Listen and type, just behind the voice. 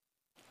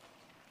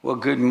Well,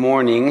 good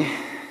morning.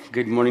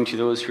 Good morning to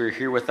those who are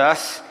here with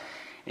us,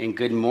 and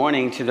good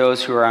morning to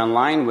those who are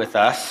online with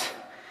us.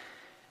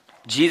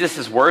 Jesus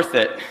is worth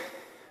it.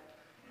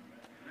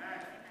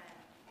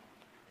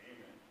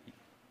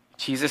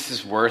 Jesus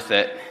is worth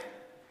it.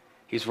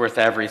 He's worth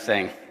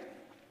everything.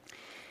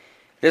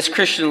 This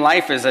Christian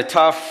life is a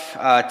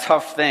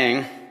tough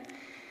thing.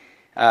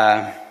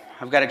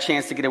 I've got a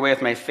chance to get away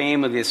with my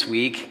family this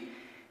week,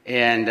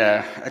 and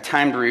a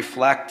time to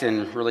reflect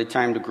and really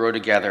time to grow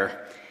together.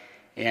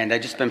 And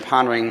I've just been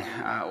pondering,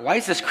 why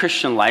is this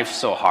Christian life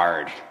so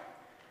hard?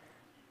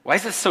 Why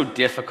is it so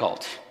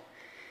difficult?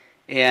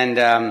 And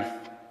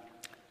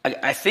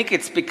I think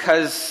it's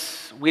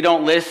because we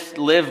don't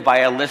live by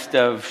a list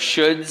of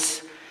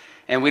shoulds,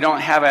 and we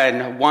don't have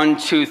a 1,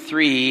 2,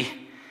 3,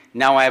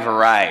 now I've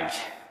arrived.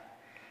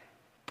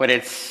 But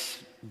it's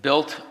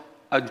built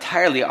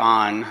entirely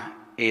on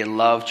a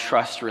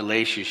love-trust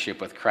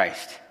relationship with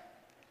Christ.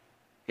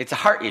 It's a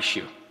heart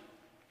issue.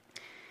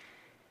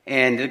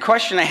 And the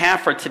question I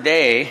have for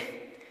today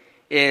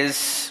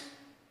is,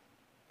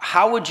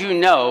 how would you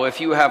know if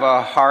you have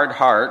a hard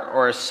heart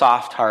or a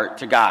soft heart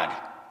to God?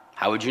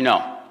 How would you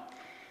know?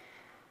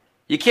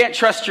 You can't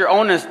trust your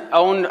own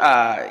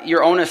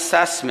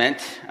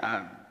assessment.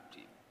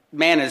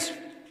 Man is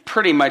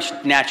pretty much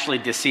naturally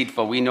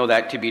deceitful. We know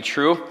that to be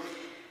true.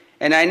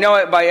 And I know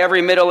it by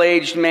every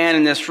middle-aged man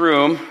in this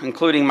room,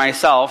 including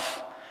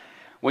myself.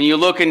 When you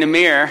look in the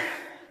mirror,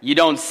 you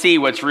don't see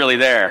what's really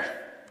there.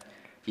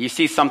 You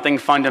see something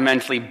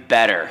fundamentally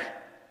better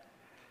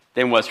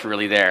than what's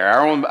really there.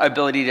 Our own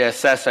ability to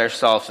assess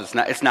ourselves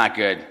it's not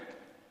good.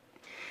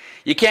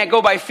 You can't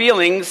go by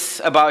feelings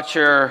about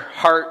your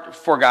heart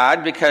for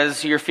God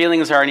because your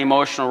feelings are an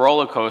emotional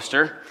roller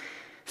coaster.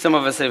 Some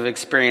of us have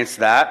experienced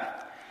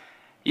that.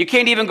 You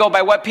can't even go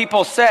by what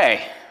people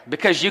say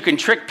because you can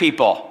trick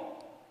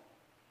people.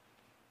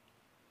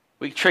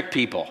 We trick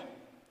people.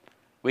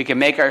 We can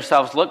make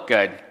ourselves look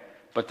good,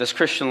 but this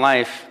Christian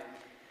life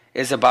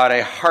is about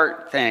a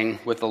heart thing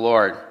with the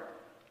Lord.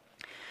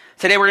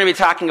 Today we're going to be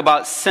talking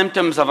about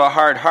symptoms of a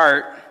hard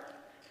heart.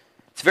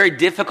 It's very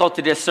difficult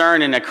to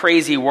discern in a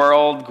crazy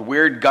world,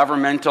 weird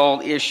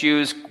governmental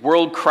issues,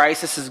 world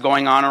crisis is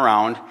going on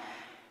around.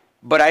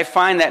 But I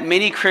find that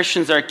many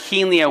Christians are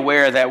keenly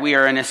aware that we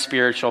are in a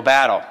spiritual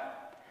battle.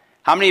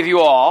 How many of you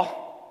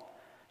all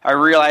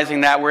are realizing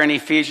that we're in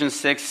Ephesians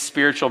 6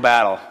 spiritual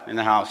battle in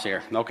the house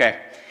here? Okay.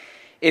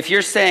 If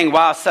you're saying,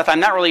 wow, Seth, I'm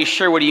not really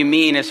sure what do you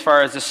mean as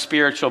far as the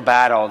spiritual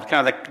battle,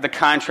 kind of the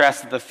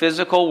contrast of the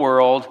physical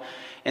world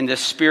and the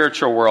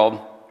spiritual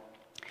world.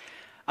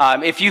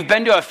 If you've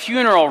been to a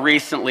funeral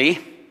recently,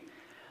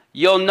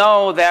 you'll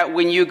know that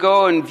when you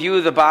go and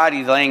view the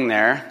body laying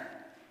there,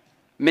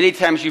 many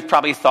times you've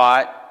probably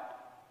thought,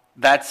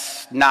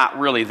 that's not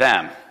really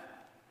them.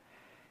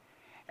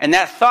 And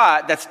that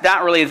thought, that's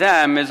not really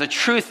them, is a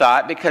true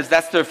thought because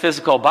that's their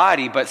physical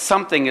body, but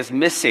something is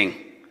missing.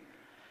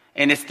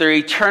 And it's their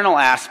eternal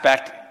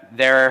aspect,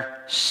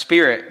 their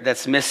spirit,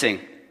 that's missing.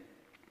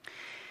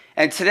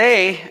 And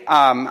today,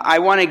 I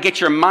want to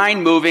get your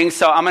mind moving,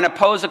 so I'm going to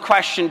pose a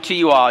question to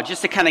you all,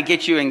 just to kind of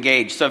get you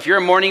engaged. So if you're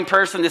a morning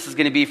person, this is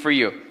going to be for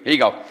you. Here you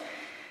go.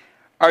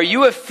 Are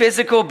you a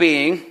physical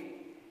being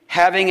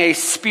having a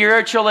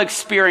spiritual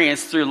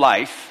experience through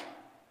life?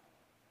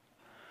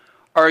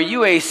 Are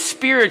you a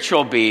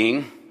spiritual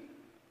being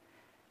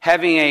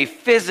having a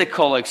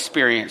physical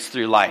experience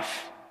through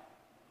life?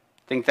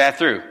 Think that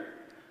through.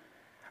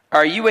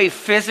 Are you a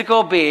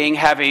physical being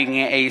having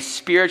a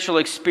spiritual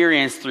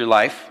experience through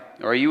life?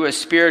 Or are you a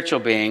spiritual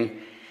being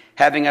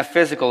having a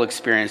physical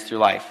experience through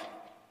life?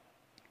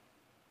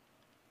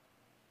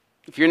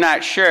 If you're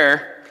not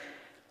sure,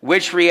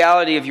 which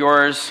reality of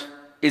yours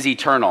is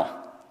eternal?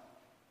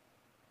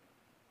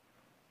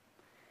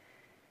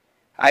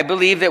 I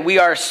believe that we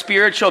are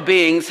spiritual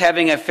beings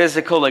having a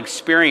physical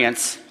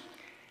experience,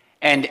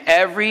 and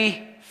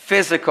every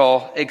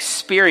physical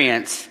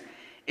experience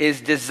is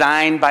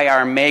designed by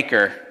our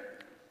Maker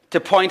to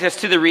point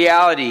us to the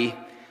reality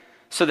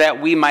so that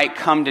we might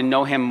come to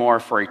know Him more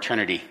for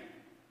eternity.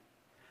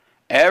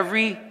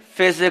 Every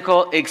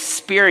physical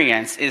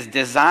experience is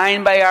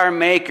designed by our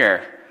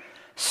Maker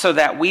so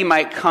that we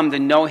might come to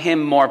know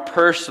Him more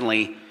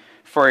personally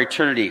for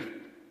eternity.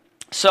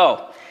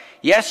 So,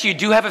 yes, you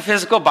do have a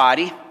physical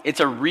body.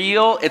 It's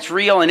real,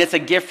 and it's a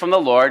gift from the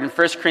Lord. And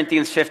 1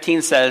 Corinthians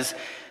 15 says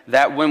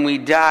that when we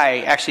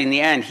die, actually in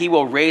the end, He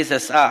will raise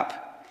us up.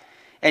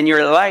 And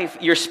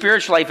your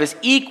spiritual life is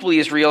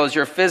equally as real as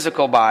your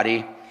physical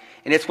body,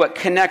 and it's what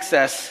connects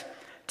us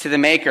to the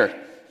Maker.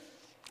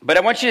 But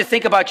I want you to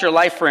think about your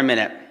life for a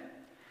minute.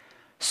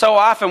 So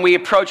often we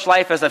approach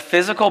life as a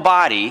physical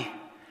body,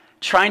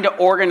 trying to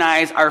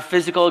organize our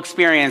physical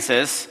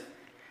experiences,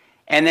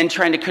 and then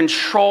trying to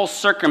control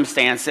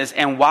circumstances.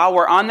 And while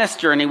we're on this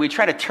journey, we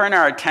try to turn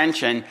our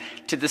attention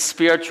to the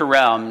spiritual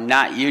realm,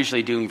 not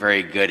usually doing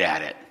very good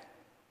at it.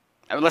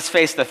 Let's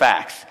face the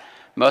facts.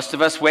 Most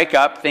of us wake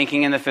up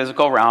thinking in the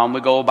physical realm.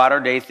 We go about our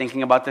day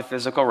thinking about the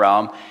physical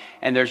realm.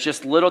 And there's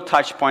just little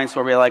touch points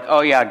where we're like, oh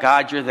yeah,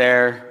 God, you're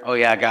there. Oh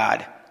yeah,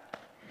 God.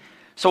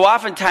 So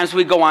oftentimes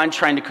we go on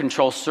trying to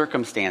control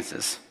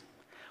circumstances.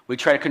 We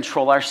try to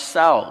control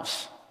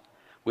ourselves.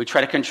 We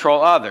try to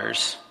control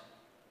others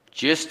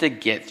just to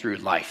get through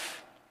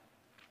life.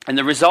 And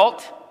the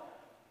result?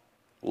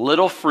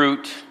 Little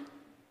fruit,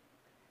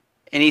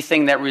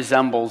 anything that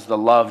resembles the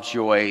love,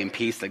 joy, and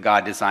peace that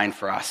God designed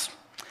for us.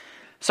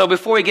 So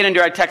before we get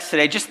into our text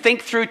today, just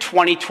think through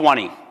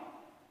 2020.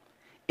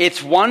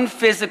 It's one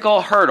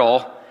physical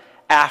hurdle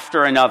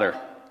after another.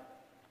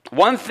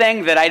 One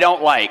thing that I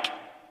don't like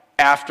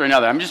after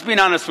another. I'm just being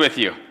honest with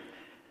you.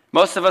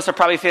 Most of us are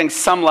probably feeling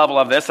some level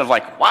of this, of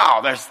like,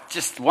 wow, there's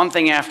just one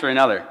thing after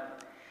another.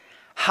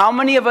 How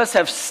many of us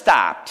have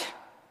stopped,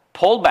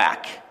 pulled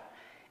back,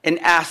 and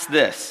asked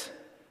this: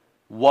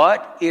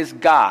 what is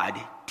God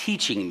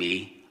teaching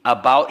me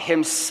about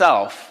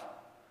himself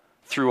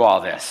through all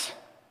this?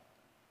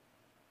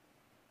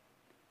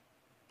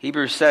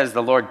 Hebrews says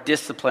the Lord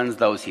disciplines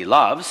those he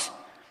loves.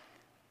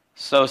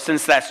 So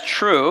since that's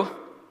true,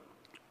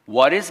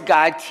 what is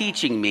God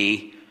teaching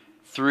me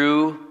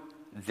through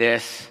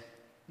this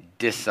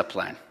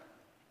discipline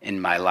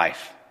in my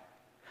life?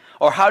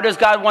 Or how does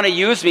God want to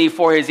use me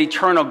for his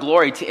eternal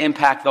glory to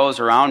impact those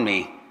around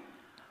me?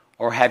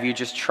 Or have you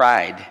just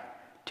tried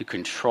to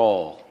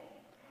control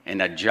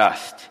and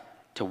adjust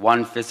to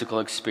one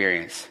physical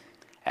experience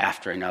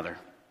after another?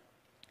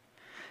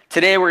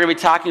 Today we're going to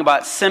be talking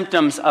about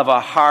symptoms of a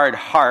hard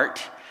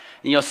heart.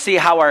 And you'll see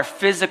how our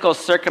physical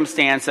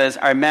circumstances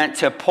are meant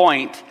to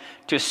point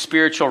to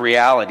spiritual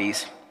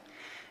realities.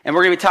 And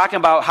we're going to be talking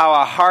about how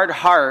a hard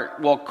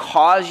heart will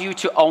cause you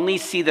to only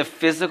see the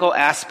physical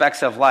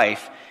aspects of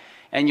life,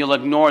 and you'll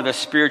ignore the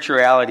spiritual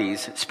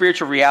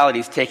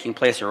realities taking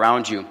place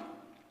around you.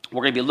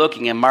 We're going to be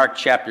looking in Mark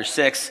chapter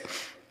 6.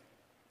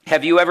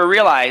 Have you ever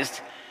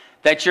realized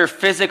that your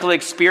physical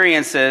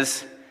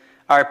experiences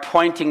are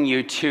pointing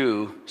you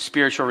to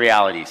spiritual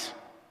realities?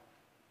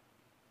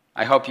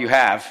 I hope you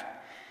have.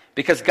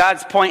 Because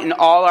God's point in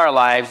all our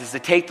lives is to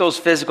take those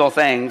physical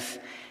things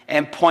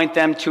and point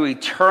them to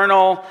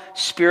eternal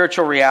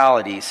spiritual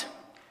realities.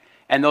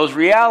 And those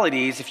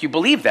realities, if you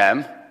believe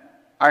them,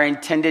 are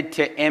intended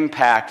to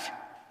impact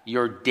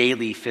your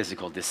daily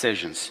physical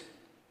decisions.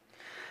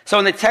 So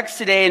in the text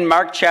today in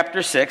Mark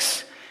chapter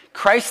 6,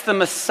 Christ the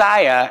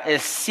Messiah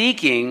is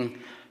seeking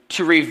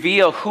to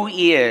reveal who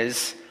he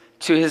is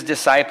to his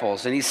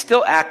disciples. And he's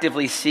still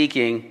actively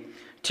seeking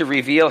to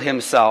reveal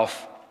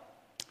himself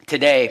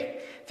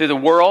today through the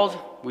world.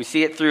 We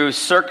see it through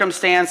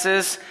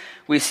circumstances.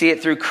 We see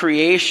it through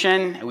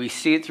creation. And we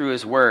see it through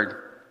his word.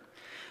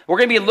 We're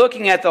going to be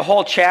looking at the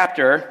whole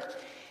chapter,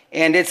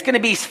 and it's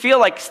going to feel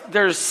like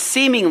there's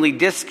seemingly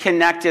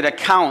disconnected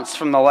accounts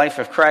from the life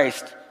of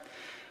Christ.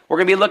 We're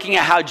going to be looking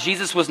at how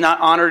Jesus was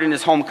not honored in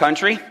his home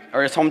country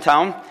or his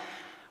hometown.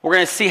 We're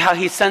going to see how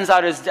he sends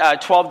out his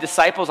 12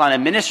 disciples on a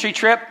ministry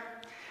trip.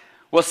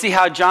 We'll see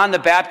how John the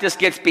Baptist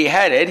gets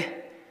beheaded.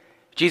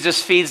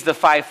 Jesus feeds the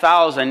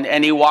 5,000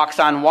 and he walks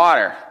on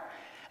water.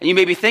 And you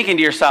may be thinking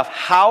to yourself,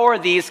 how are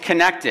these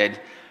connected?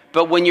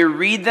 But when you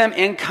read them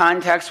in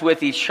context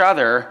with each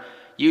other,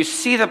 you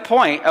see the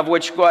point of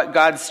which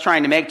God's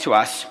trying to make to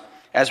us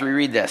as we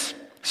read this.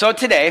 So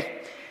today,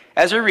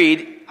 as we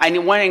read, I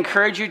want to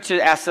encourage you to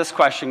ask this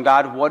question: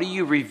 God, what are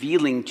you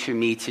revealing to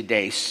me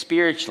today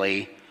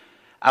spiritually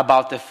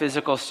about the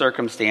physical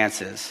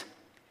circumstances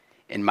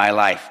in my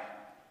life?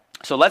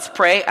 So let's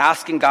pray,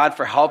 asking God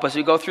for help as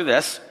we go through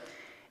this,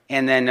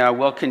 and then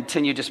we'll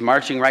continue just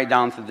marching right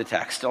down through the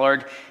text.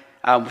 Lord,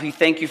 we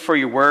thank you for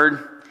your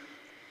word.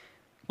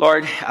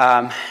 Lord,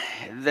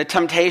 the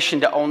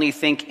temptation to only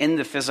think in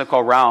the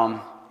physical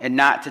realm and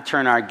not to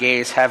turn our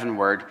gaze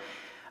heavenward,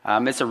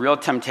 it's a real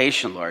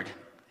temptation, Lord.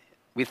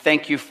 We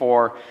thank you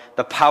for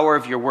the power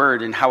of your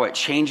word and how it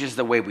changes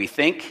the way we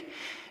think.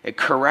 It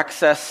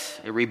corrects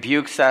us, it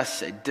rebukes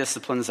us, it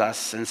disciplines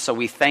us, and so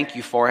we thank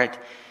you for it.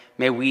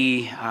 May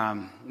we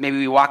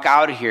walk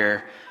out of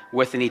here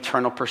with an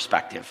eternal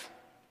perspective.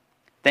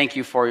 Thank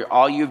you for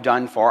all you've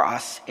done for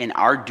us and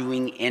are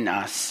doing in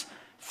us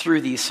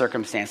through these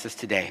circumstances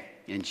today.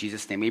 In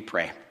Jesus' name we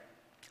pray.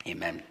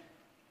 Amen.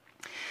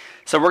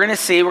 So we're going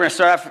to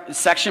start off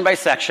section by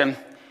section,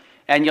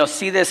 and you'll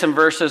see this in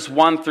verses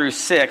 1 through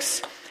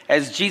 6.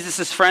 As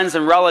Jesus' friends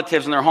and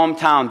relatives in their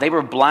hometown, they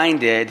were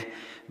blinded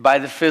by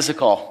the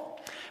physical.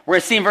 We're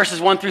going to see in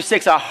verses 1 through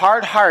 6, a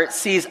hard heart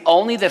sees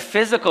only the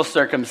physical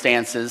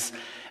circumstances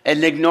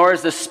and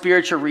ignores the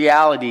spiritual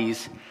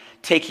realities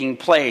taking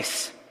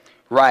place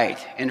right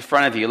in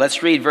front of you.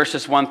 Let's read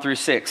verses 1 through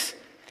 6.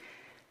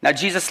 Now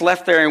Jesus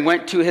left there and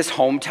went to his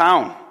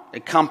hometown,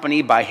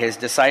 accompanied by his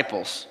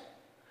disciples.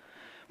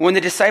 When the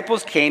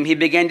disciples came, he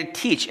began to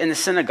teach in the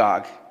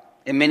synagogue,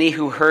 and many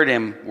who heard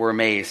him were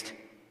amazed.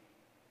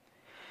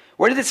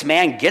 Where did this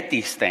man get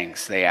these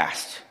things? They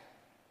asked.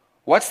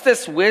 What's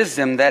this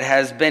wisdom that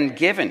has been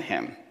given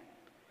him?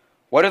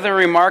 What are the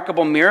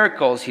remarkable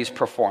miracles he's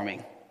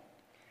performing?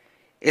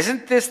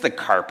 Isn't this the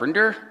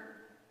carpenter?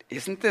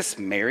 Isn't this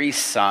Mary's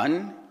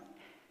son?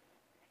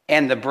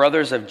 And the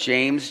brothers of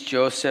James,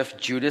 Joseph,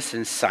 Judas,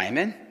 and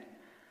Simon?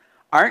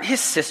 "Aren't his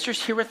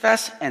sisters here with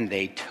us?" And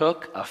they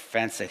took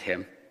offense at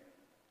him.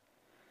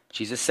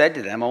 Jesus said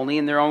to them, "Only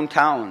in their own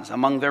towns,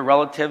 among their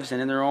relatives,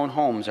 and in their own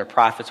homes are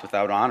prophets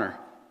without honor."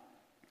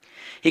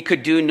 He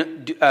could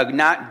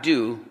not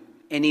do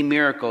any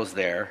miracles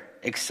there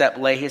except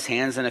lay his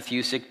hands on a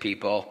few sick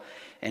people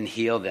and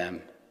heal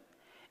them.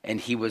 And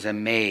he was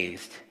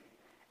amazed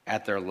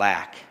at their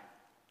lack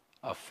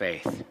of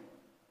faith.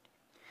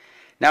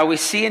 Now we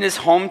see in his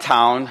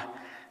hometown,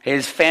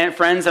 his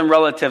friends and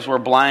relatives were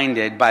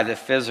blinded by the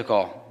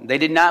physical. They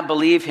did not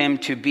believe him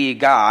to be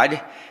God.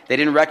 They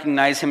didn't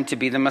recognize him to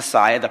be the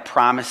Messiah, the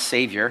promised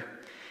Savior.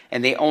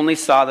 And they only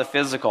saw the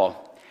physical.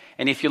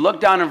 And if you look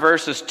down in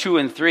verses 2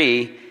 and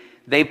 3,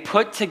 they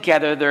put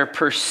together their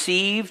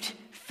perceived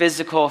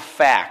physical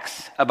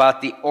facts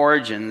about the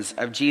origins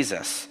of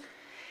Jesus.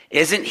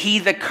 Isn't he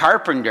the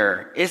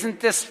carpenter? Isn't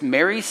this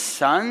Mary's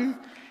son?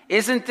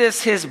 Isn't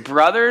this his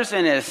brothers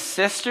and his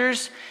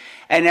sisters?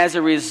 And as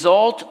a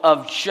result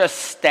of just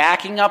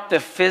stacking up the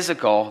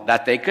physical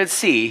that they could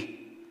see,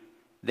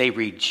 they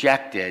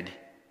rejected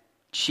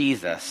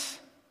Jesus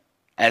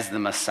as the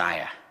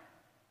Messiah.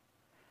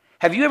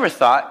 Have you ever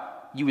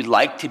thought you would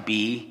like to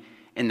be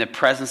in the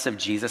presence of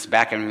Jesus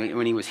back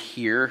when he was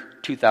here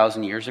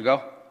 2,000 years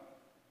ago?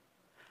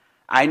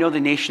 I know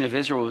the nation of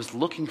Israel was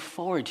looking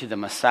forward to the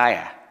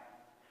Messiah,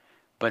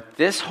 but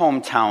this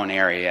hometown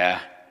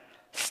area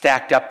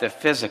stacked up the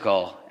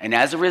physical, and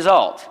as a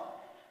result,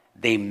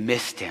 they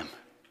missed him.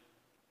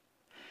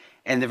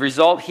 And the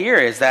result here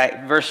is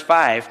that, verse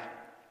 5,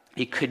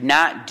 he could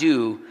not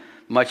do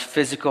much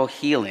physical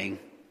healing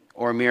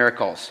or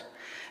miracles.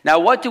 Now,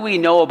 what do we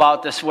know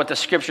about this, what the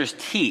scriptures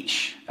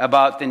teach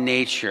about the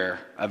nature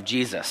of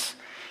Jesus?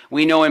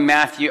 We know in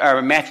Matthew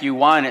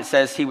 1, it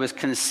says he was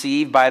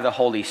conceived by the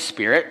Holy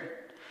Spirit.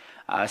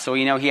 So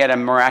we know he had a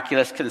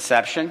miraculous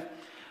conception.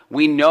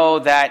 We know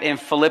that in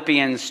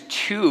Philippians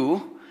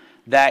 2,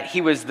 that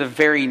he was the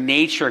very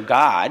nature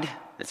God.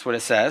 That's what it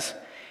says.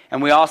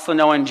 And we also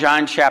know in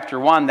John chapter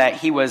 1 that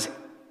he was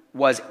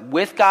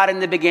with God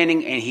in the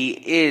beginning, and he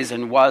is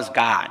and was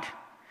God.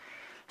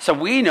 So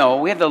we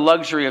have the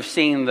luxury of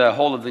seeing the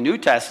whole of the New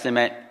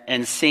Testament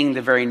and seeing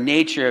the very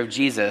nature of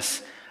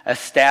Jesus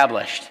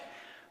established.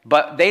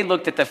 But they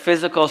looked at the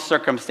physical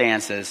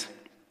circumstances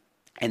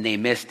and they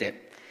missed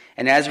it.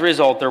 And as a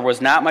result, there was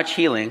not much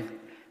healing,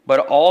 but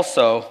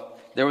also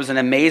there was an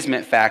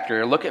amazement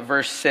factor. Look at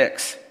verse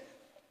 6.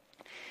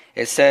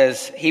 It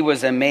says, he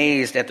was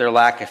amazed at their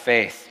lack of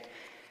faith.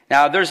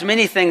 Now, there's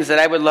many things that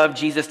I would love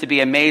Jesus to be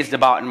amazed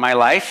about in my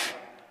life.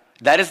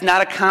 That is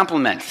not a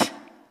compliment.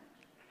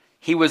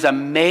 He was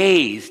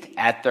amazed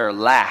at their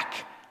lack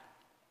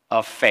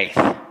of faith.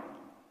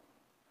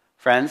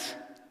 Friends,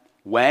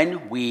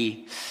 when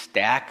we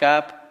stack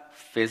up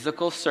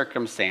physical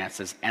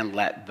circumstances and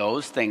let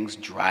those things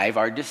drive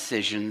our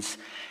decisions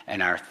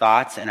and our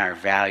thoughts and our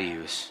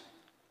values,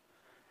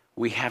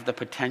 we have the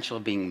potential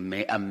of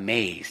being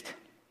amazed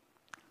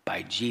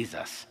by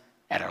Jesus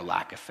at our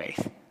lack of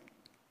faith.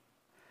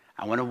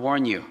 I want to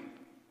warn you,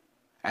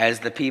 as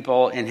the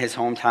people in his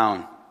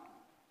hometown,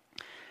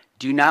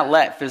 do not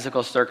let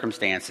physical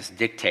circumstances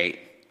dictate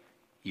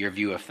your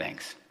view of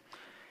things.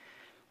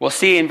 We'll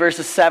see in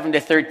verses 7 to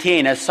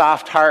 13, a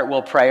soft heart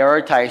will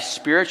prioritize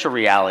spiritual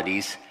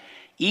realities,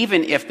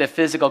 even if the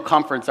physical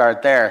comforts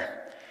aren't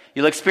there.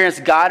 You'll experience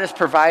God as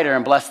provider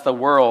and bless the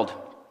world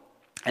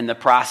in the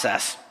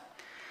process.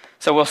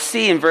 So we'll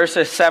see in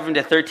verses 7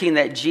 to 13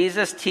 that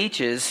Jesus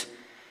teaches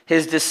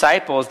his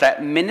disciples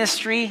that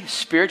ministry,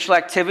 spiritual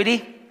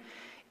activity,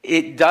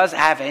 it does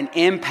have an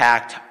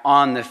impact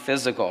on the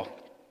physical.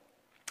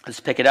 Let's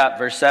pick it up,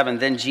 verse 7.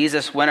 Then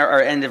Jesus went,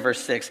 or end of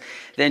verse 6.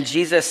 Then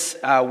Jesus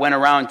went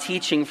around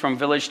teaching from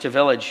village to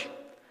village.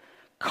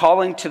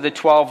 Calling to the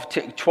 12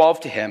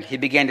 to him, he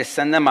began to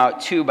send them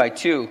out 2 by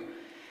 2,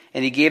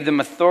 and he gave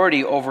them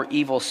authority over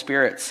evil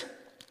spirits.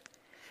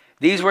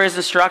 These were his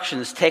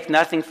instructions: take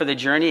nothing for the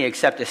journey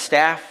except a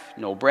staff,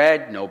 no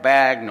bread, no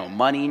bag, no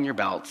money in your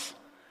belts.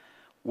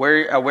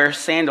 Wear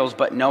sandals,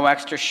 but no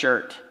extra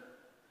shirt.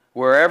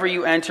 Wherever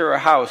you enter a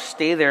house,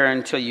 stay there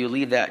until you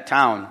leave that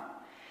town.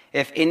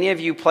 If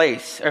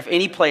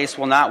any place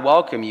will not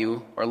welcome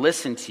you or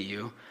listen to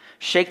you,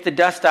 shake the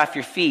dust off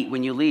your feet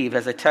when you leave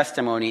as a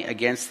testimony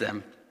against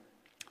them.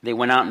 They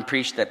went out and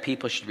preached that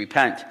people should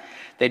repent.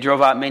 They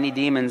drove out many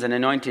demons and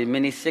anointed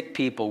many sick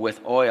people with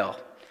oil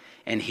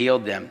and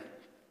healed them.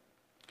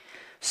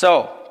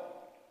 So,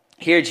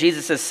 here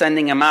Jesus is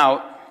sending them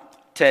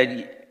out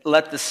to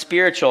let the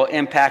spiritual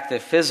impact the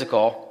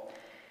physical.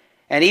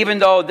 And even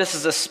though this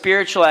is a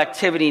spiritual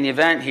activity and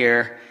event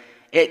here,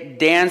 it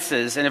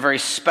dances in a very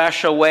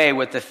special way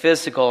with the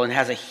physical and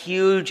has a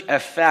huge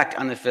effect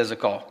on the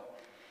physical.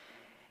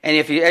 And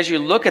as you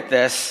look at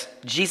this,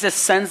 Jesus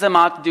sends them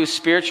out to do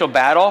spiritual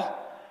battle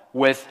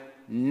with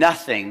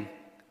nothing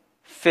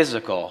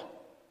physical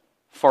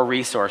for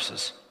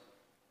resources.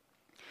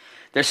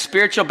 Their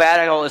spiritual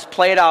battle is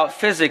played out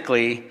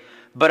physically,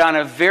 but on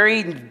a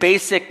very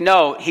basic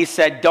note, he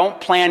said, don't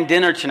plan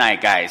dinner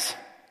tonight, guys.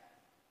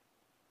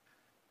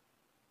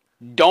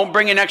 Don't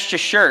bring an extra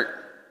shirt.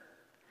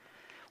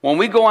 When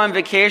we go on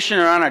vacation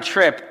or on a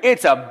trip,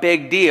 it's a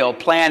big deal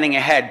planning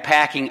ahead,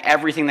 packing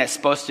everything that's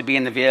supposed to be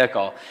in the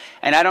vehicle.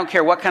 And I don't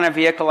care what kind of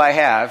vehicle I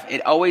have,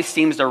 it always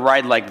seems to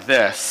ride like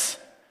this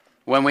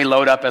when we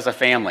load up as a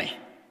family.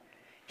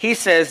 He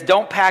says,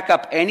 don't pack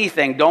up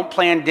anything, don't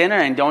plan dinner,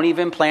 and don't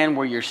even plan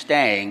where you're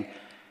staying.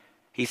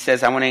 He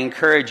says, I want to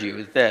encourage you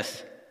with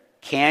this.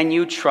 Can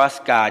you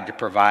trust God to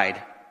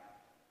provide?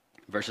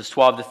 Verses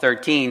 12 to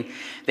 13,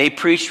 they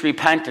preached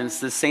repentance,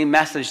 the same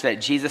message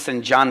that Jesus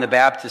and John the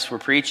Baptist were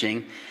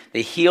preaching.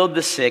 They healed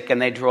the sick and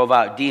they drove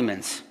out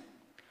demons.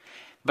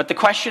 But the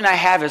question I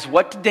have is,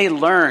 what did they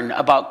learn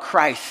about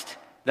Christ,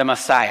 the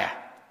Messiah?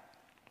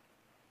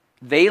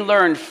 They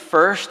learned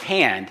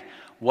firsthand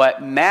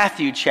what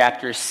Matthew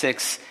chapter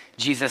 6,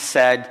 Jesus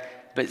said,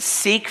 but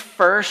seek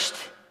first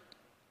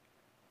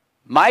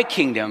my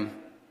kingdom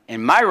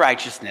and my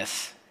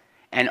righteousness,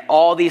 and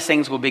all these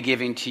things will be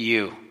given to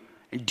you.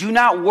 And do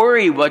not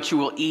worry what you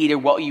will eat or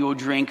what you will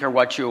drink or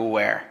what you will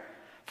wear.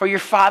 For your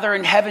Father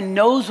in heaven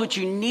knows what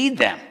you need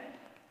them.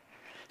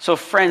 So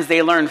friends,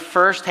 they learned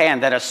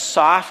firsthand that a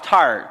soft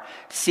heart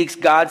seeks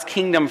God's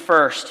kingdom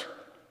first.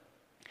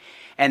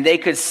 And they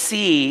could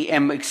see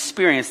and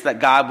experience that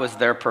God was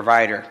their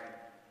provider.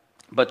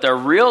 But their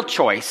real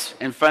choice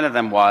in front of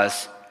them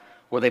was,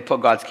 will they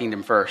put God's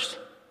kingdom first?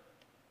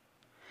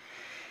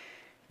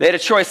 They had a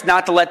choice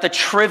not to let the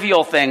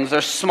trivial things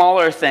or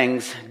smaller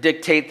things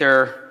dictate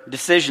their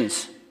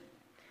decisions,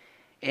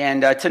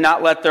 and to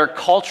not let their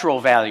cultural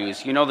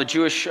values. You know, the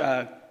Jewish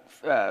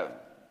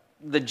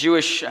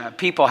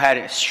people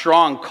had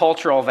strong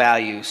cultural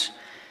values,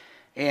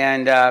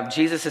 and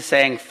Jesus is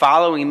saying,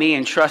 following me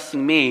and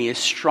trusting me is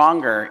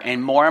stronger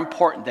and more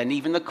important than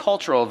even the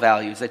cultural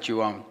values that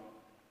you own.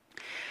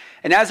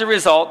 And as a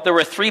result, there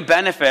were 3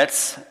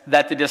 benefits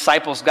that the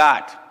disciples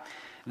got.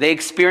 They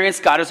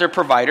experienced God as their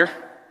provider,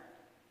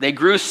 they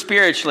grew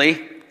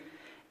spiritually,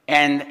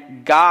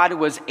 and God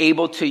was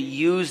able to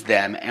use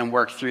them and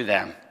work through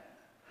them.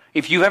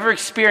 If you've ever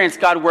experienced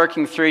God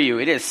working through you,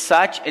 it is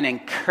such an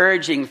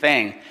encouraging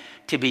thing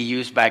to be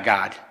used by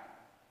God.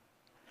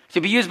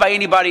 To be used by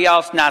anybody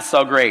else, not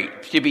so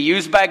great. To be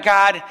used by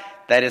God,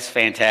 that is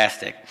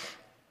fantastic.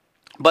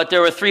 But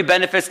there were 3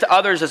 benefits to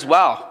others as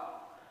well.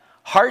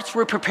 Hearts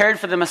were prepared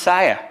for the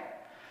Messiah.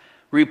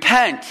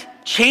 Repent,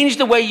 change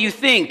the way you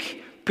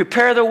think,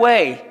 prepare the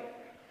way.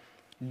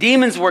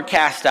 Demons were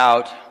cast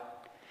out,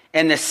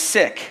 and the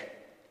sick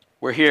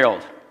were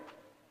healed.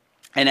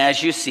 And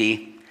as you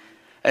see,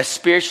 a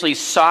spiritually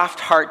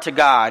soft heart to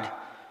God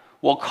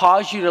will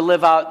cause you to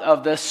live out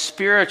of the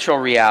spiritual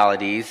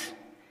realities,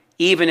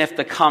 even if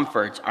the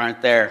comforts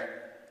aren't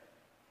there.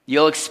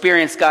 You'll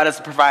experience God as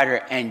a provider,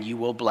 and you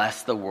will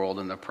bless the world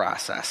in the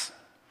process.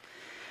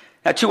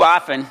 Now, too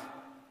often,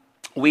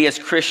 we as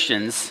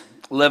Christians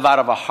live out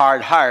of a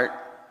hard heart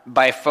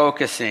by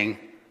focusing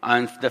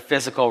on the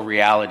physical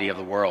reality of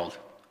the world.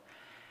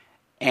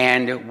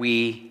 And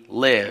we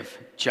live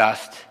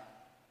just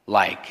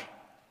like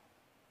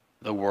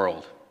the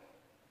world.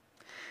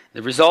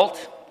 The result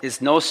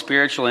is no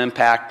spiritual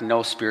impact,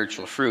 no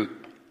spiritual fruit.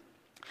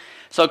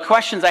 So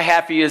questions I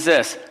have for you is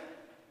this.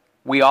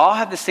 We all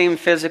have the same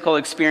physical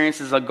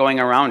experiences going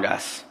around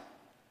us.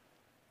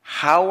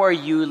 How are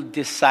you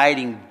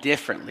deciding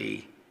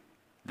differently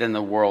than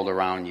the world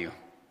around you?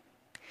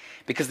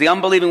 Because the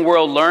unbelieving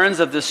world learns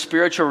of this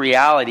spiritual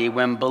reality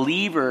when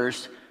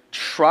believers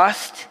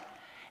trust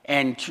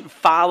and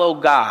follow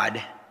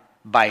God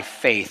by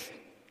faith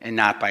and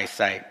not by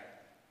sight.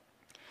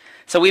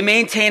 So we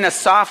maintain a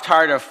soft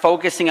heart of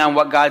focusing on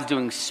what God's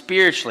doing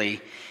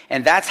spiritually,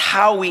 and that's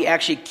how we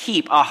actually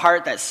keep a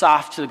heart that's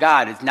soft to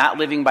God. It's not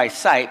living by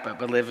sight,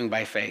 but living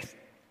by faith.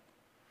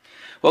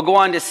 We'll go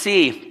on to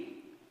see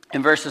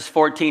in verses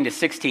 14 to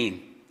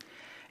 16,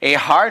 a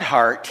hard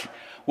heart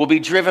will be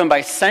driven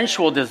by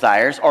sensual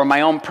desires or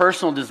my own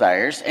personal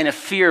desires and a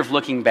fear of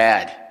looking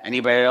bad.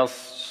 Anybody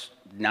else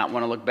not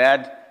want to look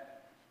bad?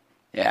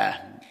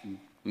 Yeah,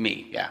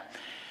 me, yeah.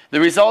 The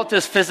result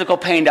is physical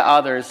pain to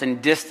others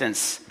and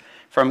distance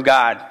from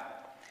God.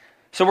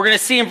 So we're going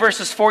to see in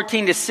verses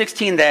 14 to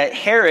 16 that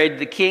Herod,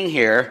 the king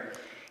here,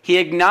 he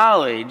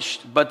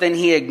acknowledged, but then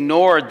he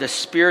ignored the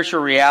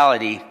spiritual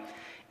reality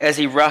as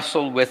he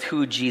wrestled with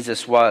who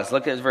Jesus was.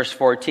 Look at verse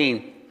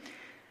 14.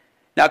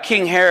 Now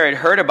King Herod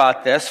heard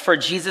about this, for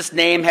Jesus'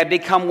 name had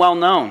become well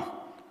known.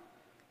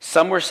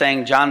 Some were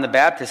saying John the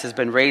Baptist has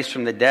been raised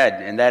from the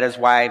dead, and that is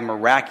why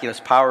miraculous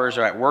powers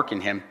are at work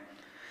in him.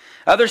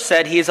 Others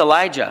said he is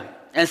Elijah,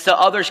 and still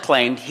others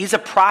claimed he's a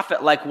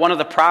prophet like one of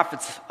the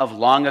prophets of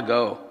long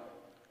ago.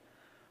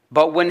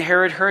 But when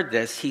Herod heard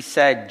this, he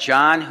said,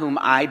 John, whom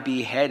I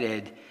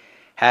beheaded,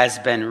 has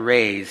been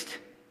raised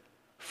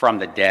from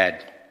the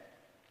dead.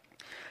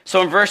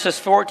 So in verses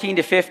 14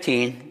 to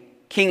 15,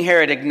 King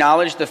Herod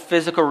acknowledged the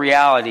physical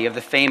reality of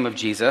the fame of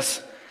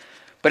Jesus.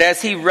 But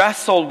as he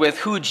wrestled with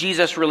who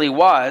Jesus really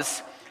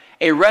was,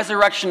 a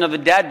resurrection of the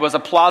dead was a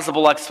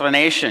plausible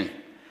explanation.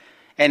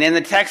 And in the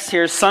text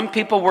here, some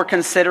people were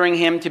considering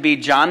him to be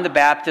John the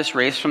Baptist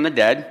raised from the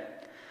dead.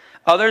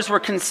 Others were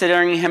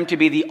considering him to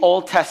be the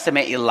Old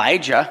Testament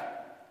Elijah.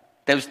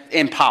 that was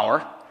in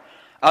power.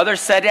 Others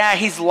said,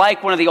 he's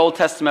like one of the Old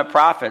Testament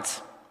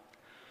prophets.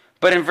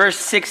 But in verse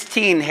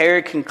 16,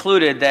 Herod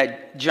concluded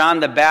that John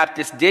the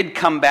Baptist did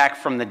come back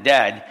from the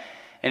dead,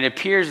 and it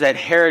appears that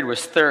Herod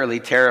was thoroughly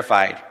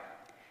terrified.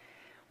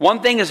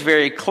 One thing is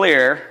very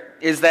clear,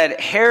 is that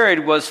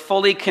Herod was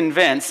fully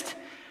convinced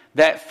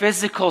that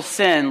physical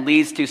sin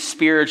leads to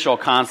spiritual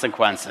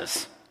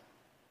consequences.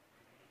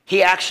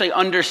 He actually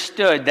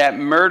understood that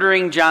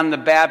murdering John the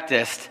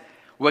Baptist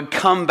would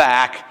come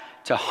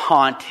back to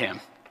haunt him.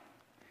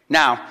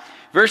 Now,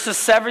 verses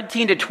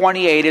 17 to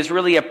 28 is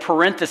really a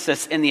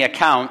parenthesis in the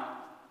account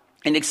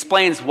and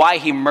explains why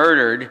he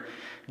murdered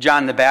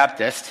John the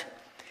Baptist.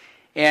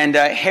 And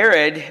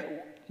Herod,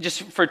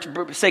 just for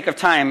sake of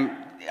time,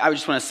 I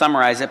just want to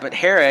summarize it, but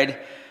Herod,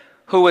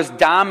 who was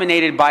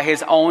dominated by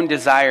his own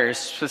desires,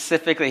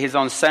 specifically his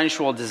own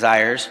sensual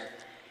desires,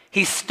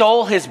 he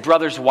stole his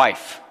brother's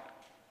wife.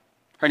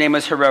 Her name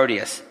was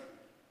Herodias.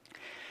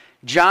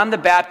 John the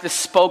Baptist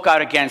spoke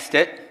out against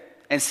it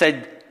and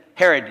said,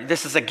 Herod,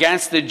 this is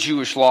against the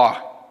Jewish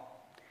law.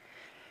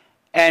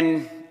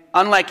 And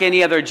unlike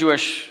any other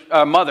Jewish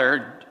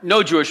mother,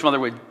 no Jewish mother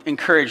would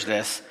encourage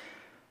this.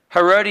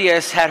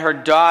 Herodias had her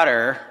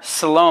daughter,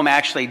 Salome,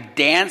 actually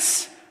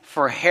dance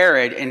for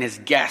Herod and his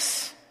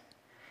guests.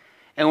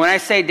 And when I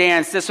say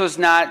dance, this was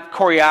not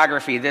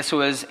choreography. This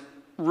was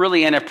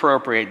really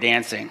inappropriate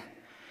dancing.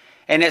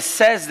 And it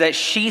says that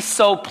she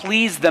so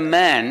pleased the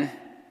men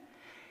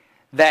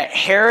that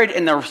Herod,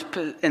 in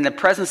the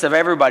presence of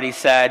everybody,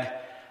 said,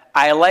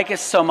 I like it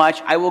so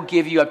much, I will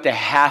give you up to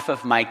half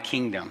of my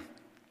kingdom.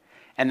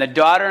 And the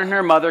daughter and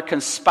her mother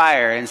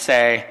conspire and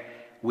say,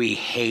 we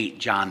hate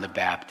John the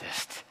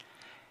Baptist.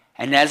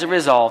 And as a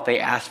result, they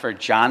ask for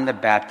John the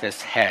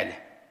Baptist's head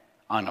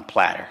on a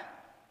platter.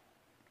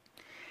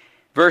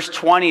 Verse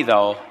 20,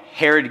 though,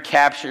 Herod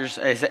captures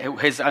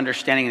his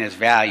understanding and his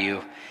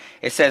value.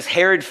 It says,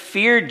 Herod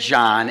feared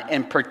John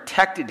and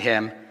protected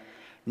him,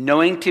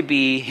 knowing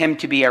him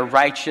to be a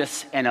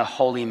righteous and a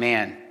holy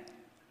man.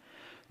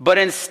 But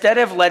instead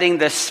of letting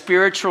the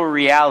spiritual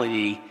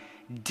reality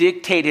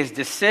dictate his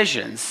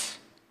decisions,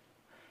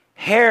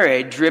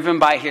 Herod, driven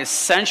by his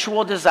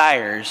sensual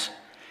desires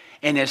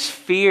and his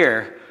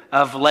fear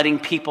of letting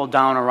people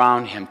down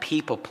around him,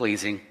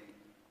 people-pleasing,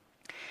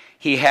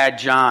 he had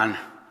John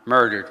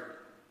murdered.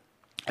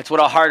 That's what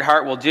a hard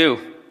heart will do.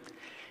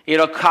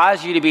 It'll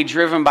cause you to be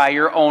driven by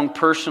your own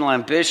personal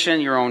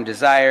ambition, your own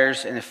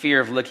desires, and the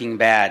fear of looking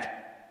bad.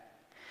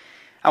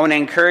 I want to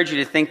encourage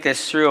you to think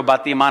this through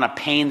about the amount of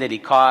pain that he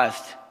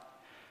caused.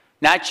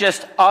 Not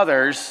just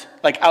others,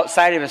 like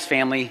outside of his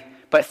family,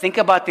 but think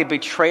about the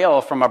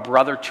betrayal from a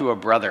brother to a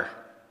brother.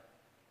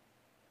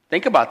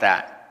 Think about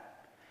that.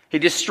 He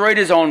destroyed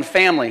his own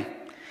family.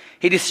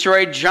 He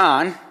destroyed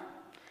John.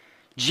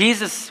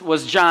 Jesus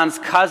was John's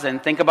cousin.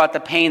 Think about the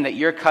pain that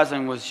your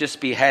cousin was just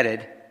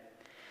beheaded.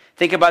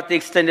 Think about the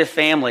extended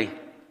family.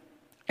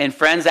 And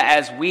friends,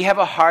 as we have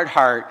a hard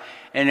heart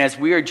and as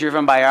we are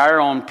driven by our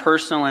own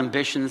personal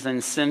ambitions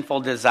and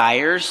sinful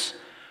desires,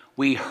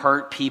 we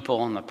hurt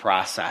people in the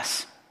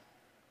process.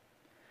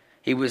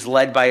 He was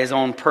led by his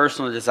own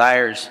personal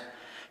desires.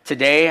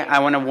 Today, I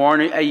want to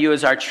warn you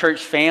as our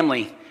church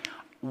family,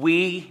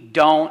 we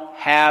don't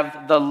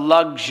have the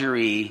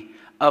luxury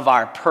of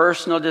our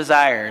personal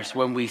desires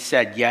when we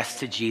said yes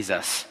to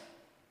Jesus.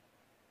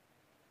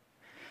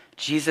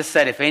 Jesus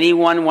said, if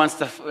anyone wants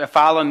to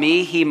follow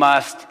me, he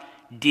must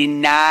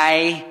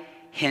deny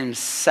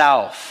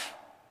himself,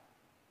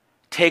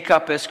 take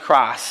up his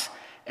cross,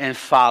 and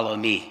follow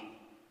me.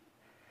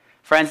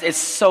 Friends, it's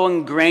so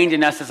ingrained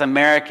in us as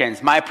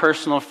Americans, my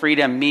personal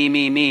freedom,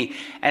 me.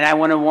 And I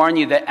want to warn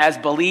you that as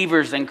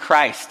believers in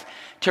Christ,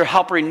 to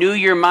help renew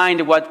your mind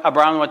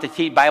around what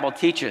the Bible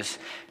teaches,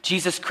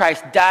 Jesus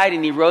Christ died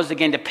and he rose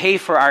again to pay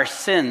for our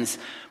sins.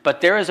 But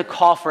there is a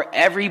call for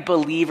every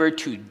believer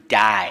to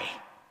die,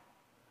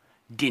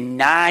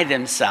 deny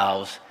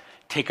themselves,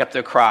 take up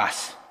their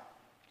cross,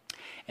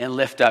 and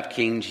lift up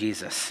King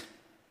Jesus.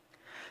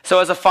 So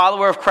as a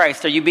follower of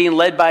Christ, are you being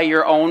led by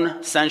your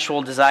own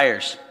sensual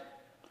desires?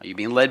 Are you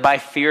being led by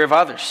fear of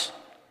others?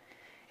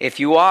 If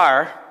you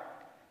are,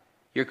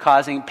 you're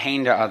causing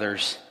pain to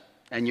others,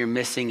 and you're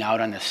missing out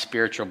on the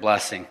spiritual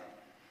blessing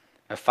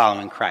of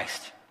following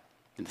Christ.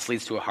 And this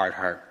leads to a hard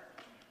heart.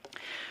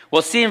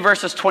 We'll see in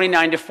verses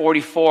 29 to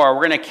 44.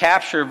 We're going to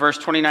capture verse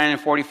 29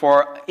 and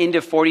 44 into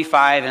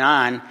 45 and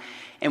on.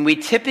 And we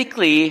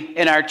typically,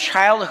 in our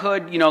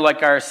childhood,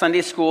 like our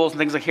Sunday schools and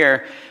things like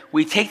here,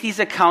 we take these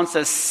accounts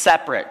as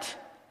separate.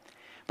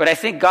 But I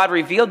think God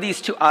revealed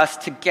these to us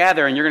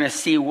together, and you're going to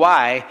see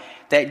why,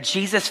 that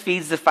Jesus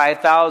feeds the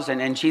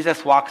 5,000 and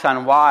Jesus walks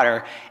on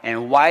water,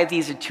 and why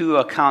these two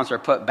accounts are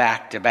put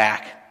back to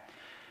back.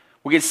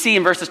 We can see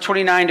in verses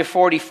 29 to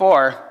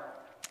 44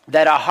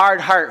 that a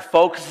hard heart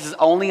focuses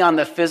only on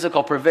the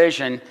physical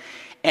provision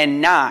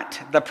and not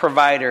the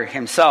provider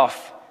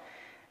himself.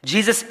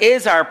 Jesus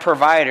is our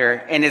provider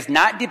and is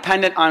not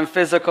dependent on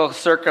physical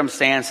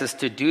circumstances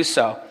to do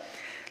so.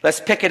 Let's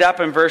pick it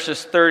up in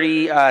verses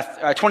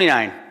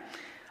 29.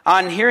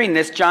 On hearing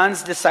this,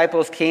 John's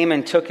disciples came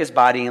and took his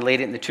body and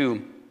laid it in the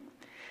tomb.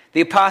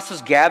 The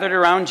apostles gathered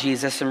around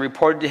Jesus and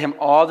reported to him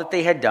all that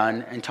they had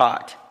done and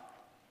taught.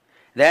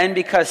 Then,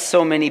 because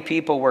so many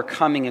people were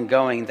coming and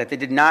going that they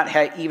did not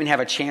even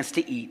have a chance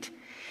to eat,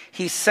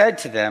 he said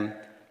to them,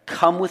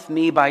 "Come with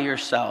me by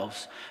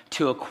yourselves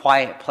to a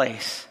quiet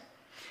place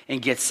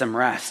and get some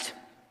rest."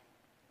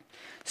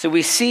 So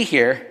we see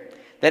here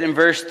that in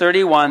verse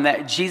 31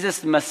 that Jesus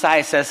the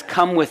Messiah says,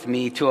 "Come with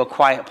me to a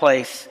quiet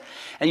place."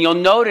 And you'll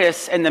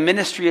notice in the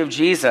ministry of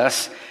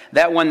Jesus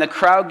that when the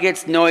crowd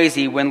gets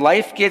noisy, when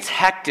life gets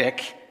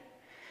hectic,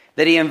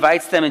 that he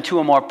invites them into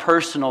a more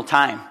personal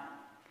time.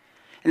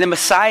 And the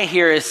Messiah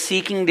here is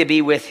seeking to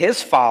be with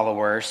his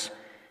followers.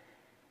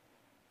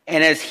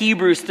 And as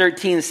Hebrews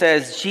 13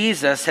 says,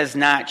 Jesus has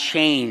not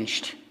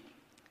changed.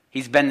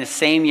 He's been the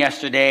same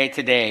yesterday,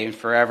 today, and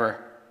forever.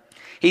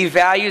 He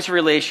values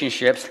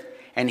relationships,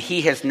 and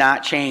he has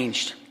not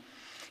changed.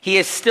 He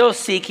is still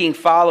seeking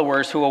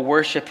followers who will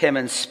worship him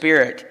in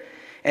spirit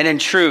and in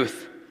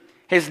truth.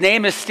 His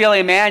name is still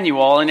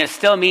Emmanuel, and it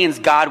still means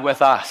God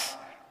with us.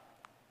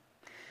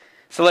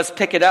 So let's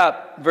pick it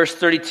up. Verse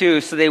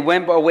 32, so they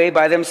went away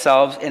by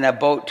themselves in a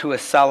boat to a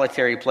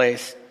solitary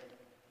place.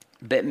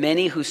 But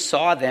many who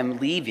saw them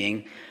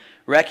leaving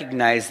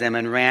recognized them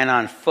and ran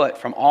on foot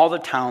from all the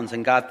towns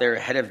and got there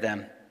ahead of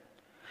them.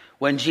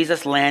 When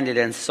Jesus landed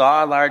and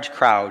saw a large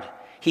crowd,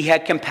 he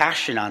had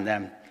compassion on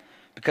them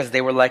because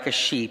they were like a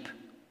sheep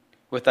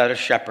without a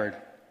shepherd.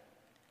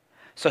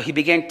 So he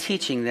began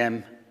teaching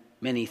them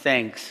many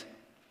things.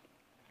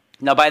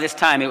 Now by this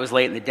time it was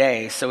late in the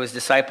day, so his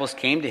disciples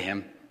came to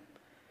him.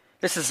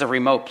 "This is a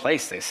remote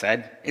place," they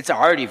said. "It's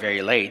already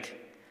very late.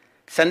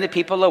 Send the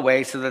people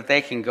away so that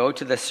they can go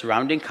to the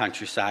surrounding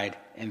countryside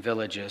and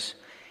villages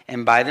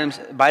and buy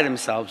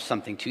themselves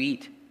something to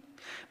eat."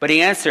 But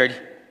he answered,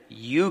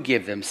 "You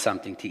give them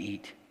something to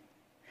eat."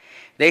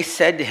 They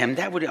said to him,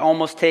 "That would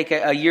almost take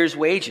a year's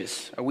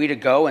wages. Are we to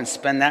go and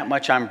spend that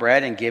much on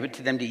bread and give it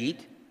to them to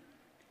eat?"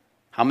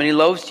 "How many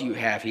loaves do you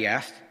have?" he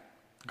asked.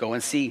 "Go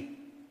and see."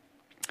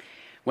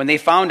 When they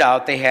found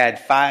out, they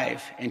had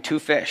 5 and 2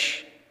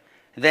 fish.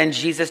 Then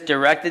Jesus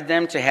directed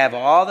them to have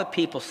all the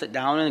people sit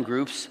down in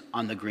groups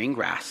on the green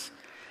grass.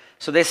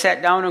 So they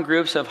sat down in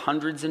groups of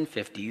hundreds and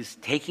fifties,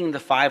 taking the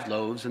 5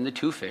 loaves and the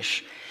 2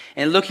 fish,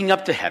 and looking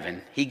up to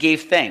heaven, he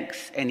gave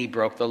thanks, and he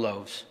broke the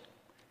loaves.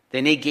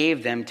 Then he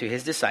gave them to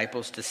his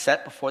disciples to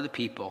set before the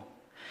people.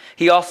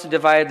 He also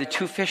divided the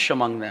 2 fish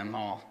among them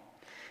all.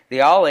 They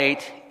all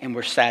ate and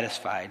were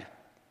satisfied,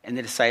 and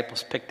the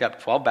disciples picked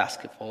up 12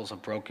 basketfuls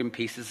of broken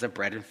pieces of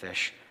bread and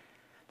fish.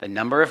 The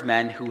number of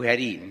men who had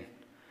eaten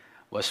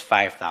was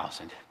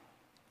 5,000.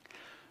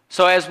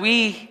 So as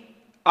we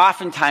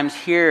oftentimes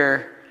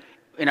hear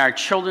in our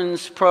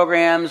children's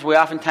programs, we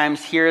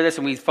oftentimes hear this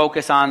and we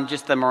focus on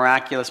just the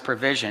miraculous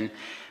provision.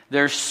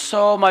 There's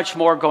so much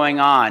more going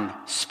on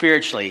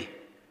spiritually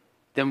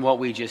than what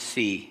we just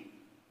see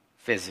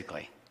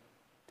physically.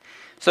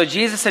 So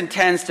Jesus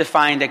intends to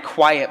find a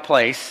quiet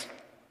place,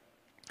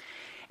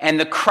 and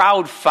the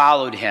crowd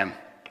followed him.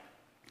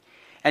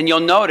 And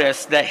you'll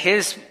notice that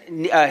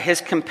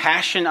his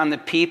compassion on the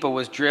people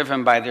was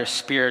driven by their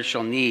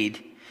spiritual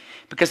need.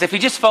 Because if he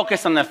just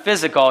focused on the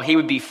physical, he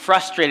would be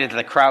frustrated that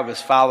the crowd was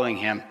following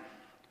him.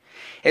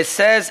 It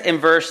says in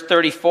verse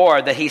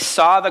 34 that he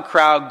saw the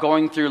crowd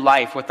going through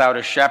life without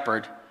a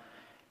shepherd.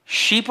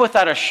 Sheep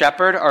without a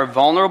shepherd are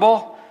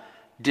vulnerable,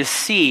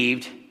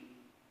 deceived,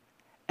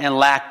 and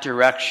lack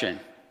direction.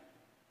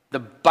 The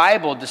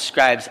Bible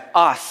describes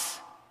us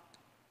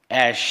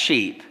as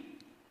sheep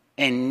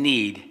in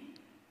need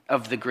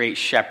of the great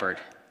shepherd.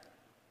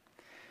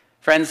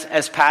 Friends,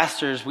 as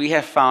pastors, we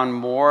have found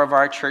more of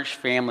our church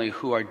family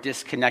who are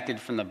disconnected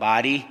from the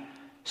body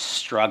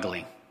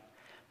struggling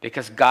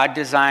because God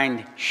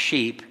designed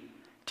sheep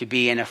to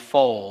be in a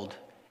fold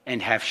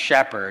and have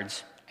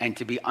shepherds and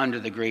to be under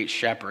the great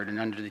shepherd and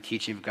under the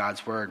teaching of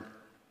God's word.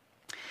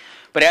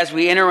 But as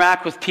we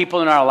interact with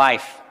people in our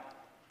life,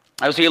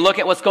 as we look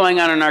at what's going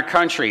on in our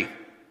country,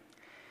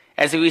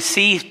 as we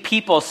see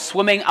people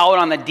swimming out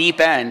on the deep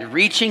end,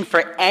 reaching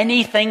for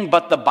anything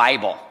but the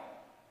Bible,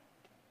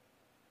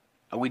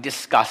 are we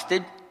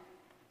disgusted?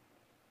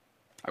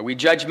 Are we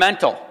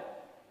judgmental?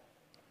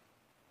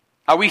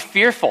 Are we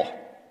fearful?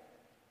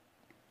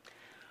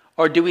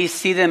 Or do we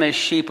see them as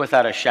sheep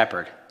without a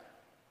shepherd?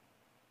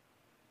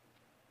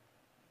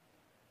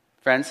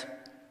 Friends,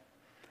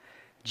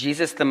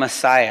 Jesus the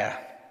Messiah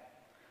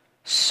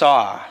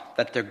saw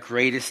that their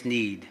greatest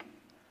need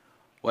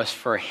was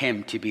for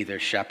him to be their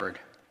shepherd.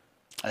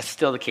 That's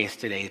still the case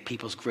today.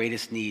 People's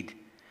greatest need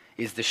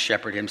is the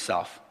shepherd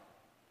himself.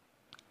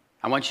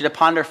 I want you to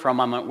ponder for a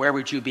moment, where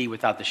would you be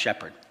without the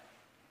shepherd?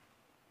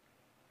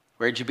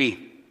 Where'd you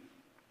be?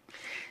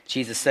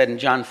 Jesus said in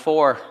John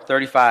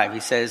 4:35, he